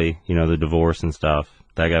got ugly, the divorce and stuff.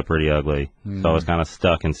 That got pretty ugly. So I was kind of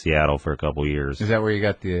stuck in Seattle for a couple years. Is that where you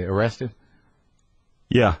got arrested?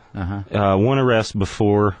 Yeah. One arrest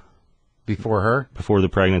before her? Before the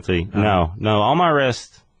pregnancy. No. All my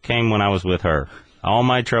arrests came when I was with her. All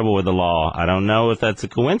my trouble with the law. I don't know if that's a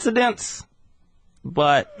coincidence,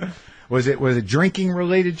 but was it drinking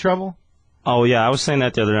related trouble? Oh yeah, I was saying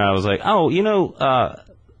that the other night. I was like,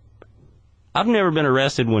 I've never been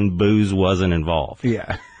arrested when booze wasn't involved.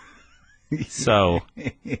 Yeah. So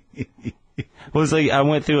it was like I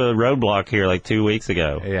went through a roadblock here like 2 weeks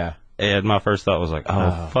ago. Yeah. And my first thought was like,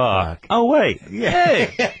 oh, fuck. Oh, wait. Yeah.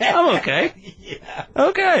 Hey, I'm okay. Yeah.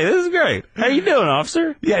 Okay, this is great. How you doing,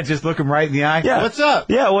 officer? Yeah, just look him right in the eye. Yeah. What's up?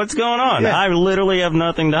 Yeah, what's going on? Yeah. I literally have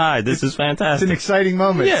nothing to hide. This is fantastic. It's an exciting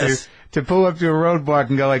moment. Yes. To pull up to a roadblock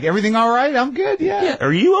and go like, "Everything all right? I'm good, yeah."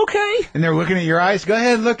 Are you okay? And they're looking at your eyes. Go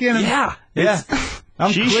ahead, look in them. Yeah. Yeah.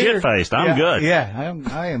 She's clear. shit-faced. I'm good. Yeah,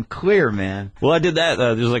 I am clear, man. Well, I did that.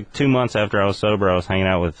 It was like 2 months after I was sober. I was hanging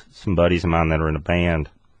out with some buddies of mine that are in a band.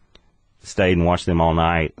 Stayed and watched them all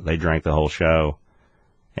night. They drank the whole show.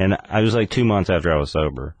 And I was like 2 months after I was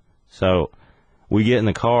sober. So we get in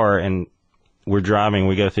the car and we're driving.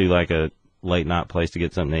 We go through like a late night place to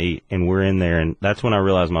get something to eat. And we're in there. And that's when I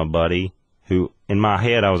realized my buddy, who in my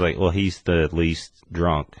head, I was like, well, he's the least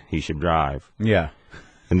drunk. He should drive. Yeah.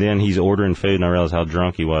 And then he's ordering food and I realized how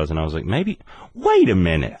drunk he was. And I was like, wait a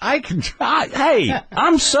minute. I can drive. Hey,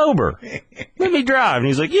 I'm sober. Let me drive. And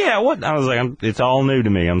he's like, yeah, what? I was like, it's all new to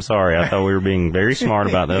me. I'm sorry. I thought we were being very smart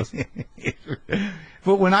about this.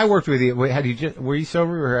 But when I worked with you, were you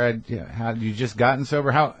sober or had you just gotten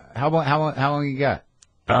sober? How long you got?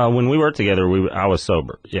 When we worked together, I was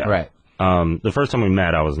sober. Yeah. Right. The first time we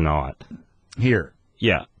met, I was not. Here.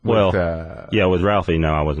 Yeah. Well, with Ralphie,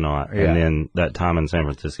 no, I was not. Yeah. And then that time in San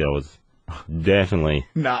Francisco was definitely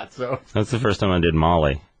not so. That's the first time I did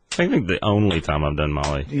Molly. I think the only time I've done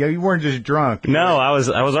Molly. Yeah, you weren't just drunk. No, I was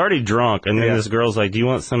already drunk, and then this girl's like, "Do you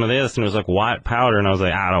want some of this?" And it was like white powder, and I was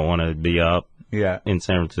like, "I don't want to be up." Yeah. In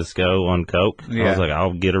San Francisco on coke. Yeah. I was like,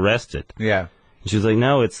 "I'll get arrested." Yeah. And she was like,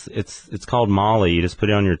 no, it's called Molly. You just put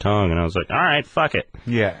it on your tongue. And I was like, all right, fuck it.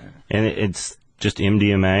 Yeah. And it's just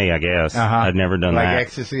MDMA, I guess. I'd never done that. Like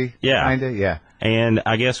ecstasy? Yeah. Kinda, yeah. And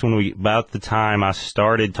I guess about the time I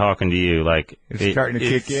started talking to you, like... It's starting to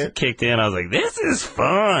kick in? Kicked in. I was like, this is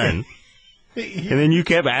fun. And then you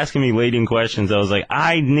kept asking me leading questions. I was like,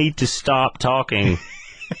 I need to stop talking,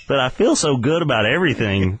 but I feel so good about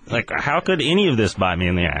everything. Like, how could any of this bite me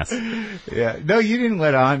in the ass? Yeah. No, you didn't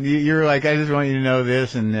let on. You were like, I just want you to know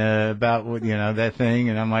this and about what that thing.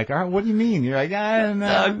 And I'm like, all right, what do you mean? You're like, I don't know.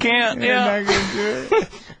 I can't. You're not gonna do it.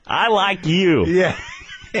 I like you. Yeah.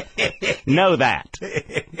 Know that.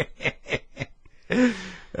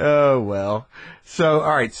 Oh, well. So,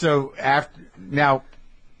 all right. So, now,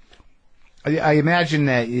 I imagine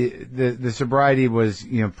that the sobriety was,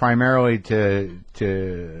 primarily to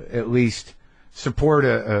at least support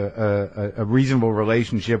a reasonable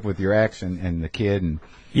relationship with your ex and the kid and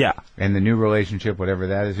the new relationship, whatever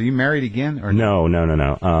that is. Are you married again or no?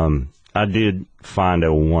 No. I did find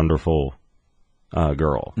a wonderful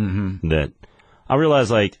girl that I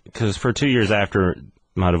realized, because for 2 years after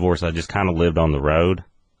my divorce, I just kind of lived on the road.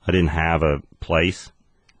 I didn't have a place.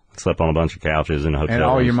 I slept on a bunch of couches in a hotel. And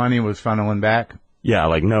all your money was funneling back? Yeah,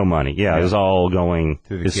 no money. Yeah, it was all going.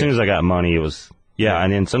 As soon as I got money, it was,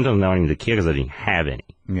 and then sometimes not even the kid because I didn't have any.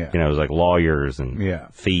 Yeah. It was like lawyers and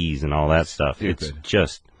fees and all that stuff. Stupid. It's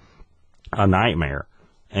just a nightmare.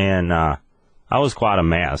 And I was quite a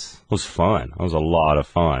mess. It was fun. It was a lot of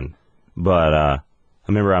fun. But I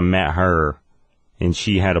remember I met her, and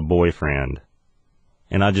she had a boyfriend.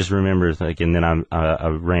 And I just remember and then I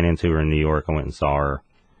ran into her in New York. I went and saw her,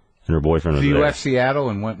 and her boyfriend was there. So you left Seattle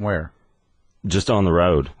and went where? Just on the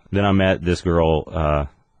road. Then I met this girl,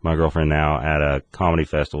 my girlfriend now, at a comedy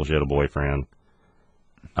festival. She had a boyfriend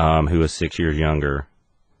who was 6 years younger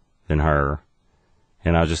than her.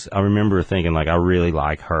 And I remember thinking, I really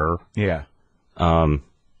like her. Yeah. And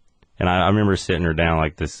I remember sitting her down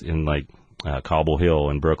like this in Cobble Hill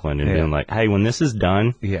in Brooklyn and being like, hey, when this is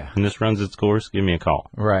done, when this runs its course, give me a call.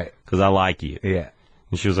 Right. Because I like you. Yeah.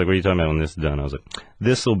 And she was like, what are you talking about when this is done? I was like,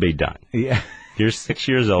 this will be done. Yeah. You're 6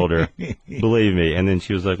 years older, believe me. And then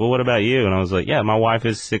she was like, well, what about you? And I was like, yeah, my ex-wife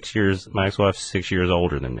is 6 years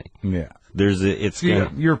older than me. Yeah.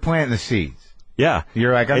 You're planting the seeds. Yeah.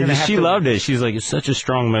 You're like, she loved it. She's like, it's such a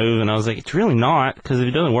strong move. And I was like, it's really not, because if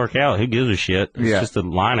it doesn't work out, who gives a shit? It's just a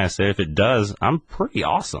line I say. If it does, I'm pretty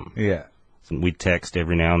awesome. Yeah. So we text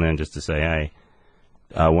every now and then just to say, hey.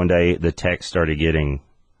 One day the text started getting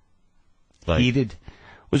heated.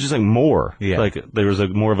 It was just more. Yeah. There was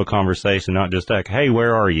more of a conversation, not just hey,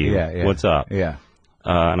 where are you? Yeah. What's up? Yeah.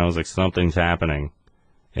 And I was like, something's happening.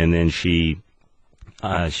 And then she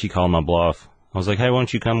called my bluff. I was like, hey, why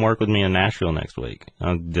don't you come work with me in Nashville next week?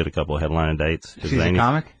 I did a couple of headline dates. She's a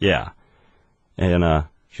comic? Yeah. And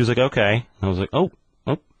she was like, okay. And I was like, oh,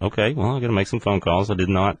 okay. Well, I got to make some phone calls. I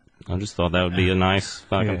just thought that would be a nice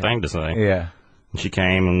fucking thing to say. Yeah. And she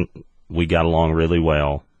came and we got along really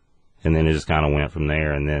well. And then it just kind of went from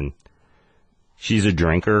there. And then she's a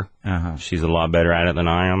drinker. She's a lot better at it than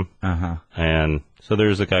I am. And so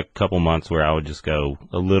there's a couple months where I would just go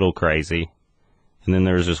a little crazy. And then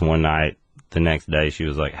there was just one night, the next day, she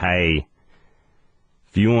was like, hey,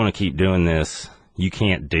 if you want to keep doing this, you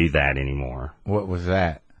can't do that anymore. What was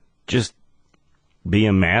that? Just be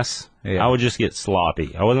a mess. Yeah. I would just get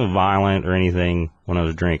sloppy. I wasn't violent or anything when I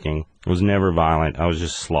was drinking. I was never violent. I was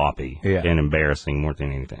just sloppy and embarrassing more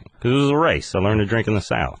than anything. Because it was a race. I learned to drink in the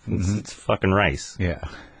South. It's a fucking race. Yeah.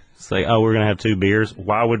 It's like, oh, we're going to have 2 beers?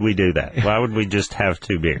 Why would we do that? Why would we just have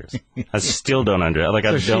 2 beers? I still don't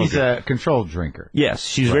understand. So she's a controlled drinker. Yes,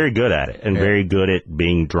 she's very good at it and very good at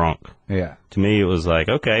being drunk. Yeah. To me, it was like,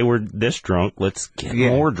 okay, we're this drunk. Let's get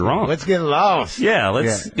more drunk. Let's get lost. Yeah,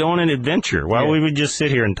 let's go on an adventure. Why would we just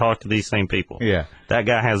sit here and talk to these same people? Yeah. That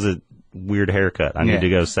guy has a weird haircut. I need to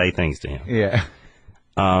go say things to him. Yeah.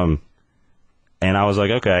 And I was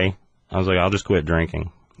like, okay. I was like, I'll just quit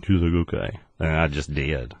drinking. She was like, okay. And I just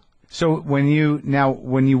did. So when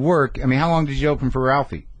you work, I mean, how long did you open for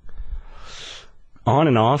Ralphie? On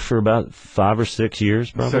and off for about 5 or 6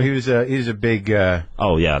 years, probably. So he was a big.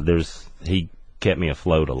 Oh yeah, he kept me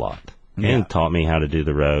afloat a lot and taught me how to do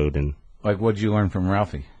the road and. Like, what did you learn from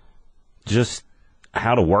Ralphie? Just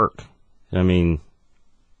how to work. I mean,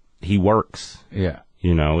 he works. Yeah.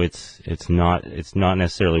 It's not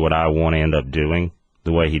necessarily what I want to end up doing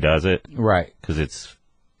the way he does it. Right. Because it's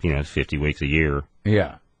 50 weeks a year.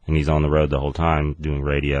 Yeah. And he's on the road the whole time doing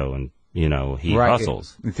radio and. He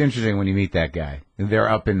hustles. It's interesting when you meet that guy. They're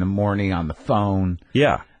up in the morning on the phone.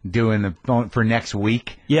 Yeah. Doing the phone for next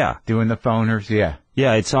week. Yeah. Doing the phoners. Yeah.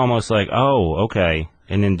 Yeah, it's almost like, oh, okay.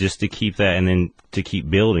 And then just to keep that, and then to keep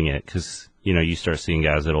building it, because, you know, you start seeing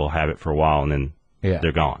guys that'll have it for a while and then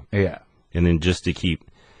they're gone. Yeah. And then just to keep,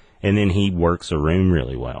 and then he works a room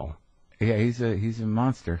really well. Yeah, he's a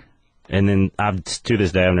monster. And then to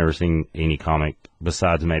this day, I've never seen any comic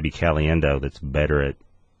besides maybe Caliendo that's better at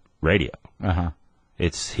radio.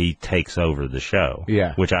 He takes over the show.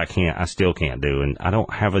 Yeah. Which I still can't do, and I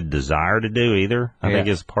don't have a desire to do either. I think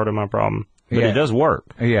it's part of my problem. But it does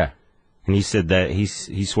work. Yeah. And he said that he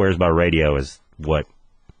swears by radio as what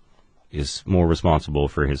is more responsible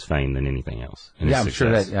for his fame than anything else. I'm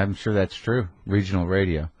sure that's true. Regional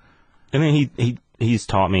radio. And then he's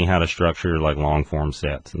taught me how to structure like long form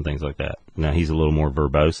sets and things like that. Now he's a little more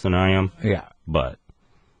verbose than I am. Yeah. But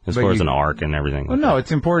as far as an arc and everything. Well, no,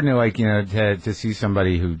 it's important to like, you know, to see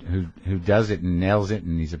somebody who does it and nails it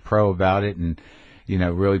and he's a pro about it and, you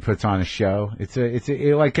know, really puts on a show. It's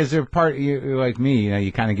like, cause they're like me, you know,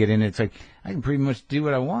 you kind of get in it. It's like, I can pretty much do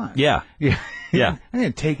what I want. Yeah. Yeah. Yeah. I'm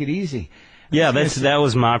going to take it easy. Yeah. That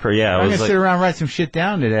was my, I'm going to sit around and write some shit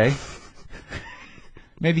down today.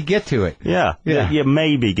 Maybe get to it. Yeah.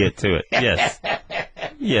 Maybe get to it. Yes.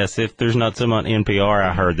 Yes, if there's not some on NPR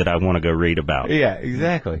I heard that I want to go read about. Yeah,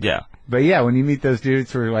 exactly. Yeah. But yeah, when you meet those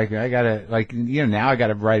dudes who are like, I gotta, like, you know, now I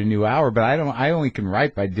gotta write a new hour, but I only can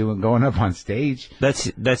write by going up on stage.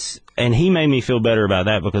 And he made me feel better about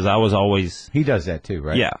that because I was always. He does that too,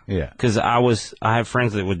 right? Yeah. Yeah. Because I have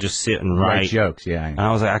friends that would just sit and write jokes, yeah. And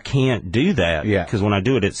I was like, I can't do that. Yeah. Because when I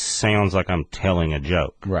do it, it sounds like I'm telling a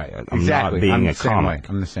joke. Right. I'm not being a comic.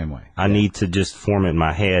 I'm the same way. I need to just form it in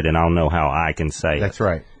my head and I'll know how I can say it. That's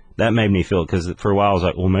right. That made me feel, because for a while I was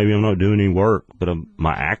like, well, maybe I'm not doing any work, but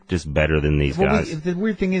my act is better than these guys. The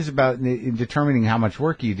weird thing is about determining how much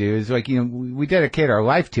work you do is like, you know, we dedicate our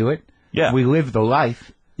life to it. Yeah. We live the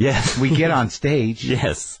life. Yes. We get on stage.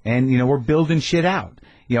 Yes. And, you know, we're building shit out.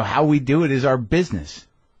 You know, how we do it is our business.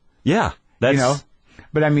 Yeah. You know?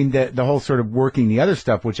 But I mean, the whole sort of working the other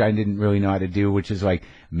stuff, which I didn't really know how to do, which is like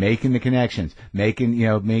making the connections,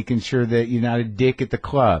 making sure that you're not a dick at the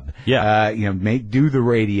club. Yeah. You know, do the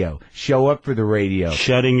radio, show up for the radio.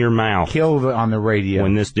 Shutting your mouth. On the radio.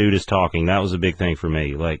 When this dude is talking, that was a big thing for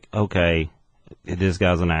me. Like, okay, this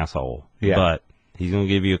guy's an asshole. Yeah. But he's going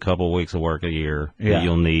to give you a couple of weeks of work a year that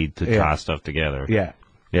you'll need to try stuff together. Yeah.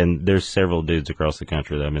 And there's several dudes across the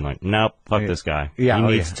country that have been like, nope, fuck this guy. Yeah, he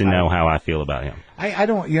needs to know how I feel about him. I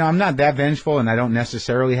don't, you know, I'm not that vengeful and I don't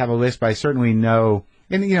necessarily have a list, but I certainly know,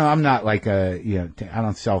 and, you know, I'm not like I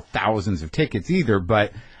don't sell thousands of tickets either,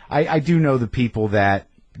 but I do know the people that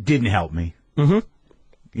didn't help me. Mm-hmm.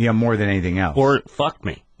 You know, more than anything else. Or fucked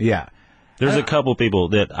me. Yeah. There's a couple people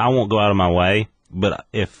that I won't go out of my way, but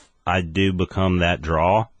if I do become that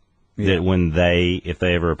draw, that if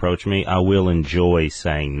they ever approach me, I will enjoy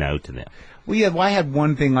saying no to them. Well, yeah, I had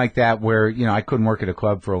one thing like that where, you know, I couldn't work at a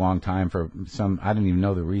club for a long time for I didn't even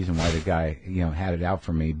know the reason why the guy, you know, had it out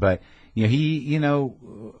for me. But, you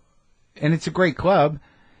know, and it's a great club,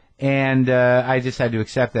 and I just had to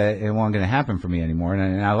accept that it wasn't going to happen for me anymore.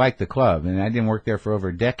 And I liked the club, and I didn't work there for over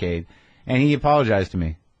a decade. And he apologized to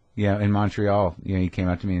me, you know, in Montreal. You know, he came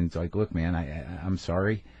up to me and was like, look, man, I'm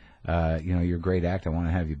sorry. You know, you're a great act. I want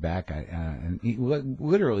to have you back. And he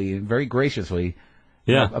literally, very graciously,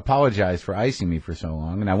 apologized for icing me for so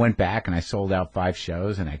long. And I went back and I sold out 5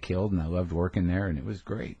 shows and I killed and I loved working there and it was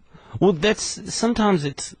great. Well, sometimes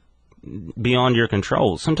it's beyond your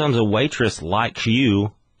control. Sometimes a waitress likes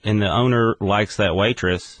you and the owner likes that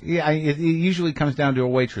waitress. Yeah, it usually comes down to a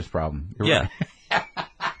waitress problem. You're right.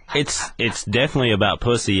 It's definitely about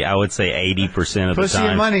pussy. I would say 80% of the time. Pussy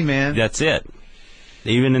and money, man. That's it.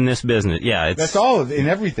 Even in this business, that's all in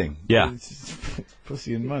everything. Yeah, it's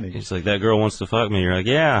pussy and money. It's like that girl wants to fuck me. You're like,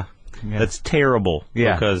 yeah. That's terrible.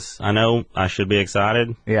 Yeah, because I know I should be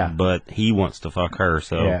excited. Yeah, but he wants to fuck her,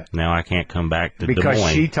 so now I can't come back to Des Moines.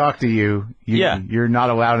 Because she talked to you. You're not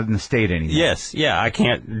allowed in the state anymore. Yes, I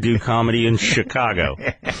can't do comedy in Chicago.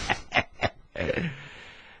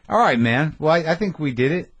 All right, man. Well, I think we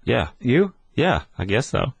did it. Yeah, you? Yeah, I guess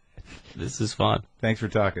so. This is fun. Thanks for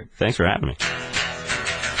talking. Thanks for having me.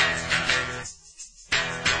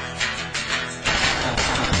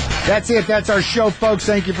 That's it. That's our show, folks.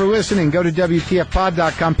 Thank you for listening. Go to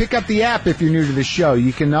WTFpod.com. Pick up the app if you're new to the show.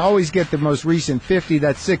 You can always get the most recent 50,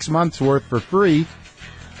 that's 6 months worth for free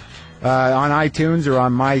on iTunes or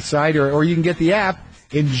on my site, or you can get the app.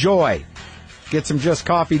 Enjoy. Get some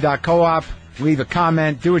justcoffee.coop. Leave a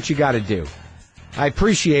comment. Do what you got to do. I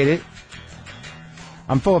appreciate it.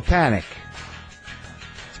 I'm full of panic.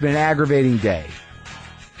 It's been an aggravating day.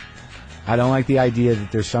 I don't like the idea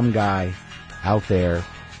that there's some guy out there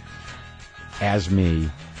as me,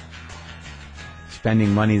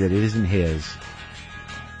 spending money that isn't his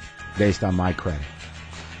based on my credit.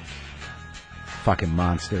 Fucking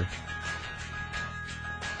monster.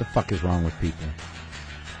 What the fuck is wrong with people?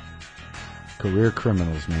 Career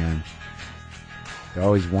criminals, man. They're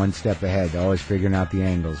always one step ahead. They're always figuring out the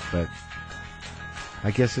angles, but I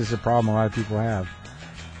guess it's a problem a lot of people have.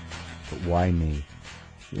 But why me?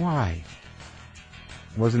 Why?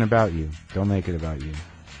 It wasn't about you. Don't make it about you.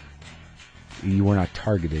 You were not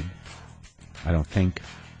targeted. I don't think.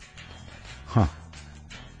 Huh.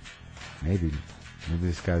 Maybe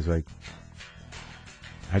this guy's like,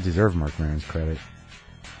 I deserve Marc Maron's credit.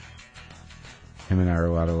 Him and I are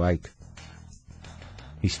a lot alike.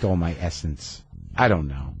 He stole my essence. I don't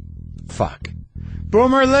know. Fuck.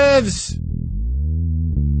 Boomer lives!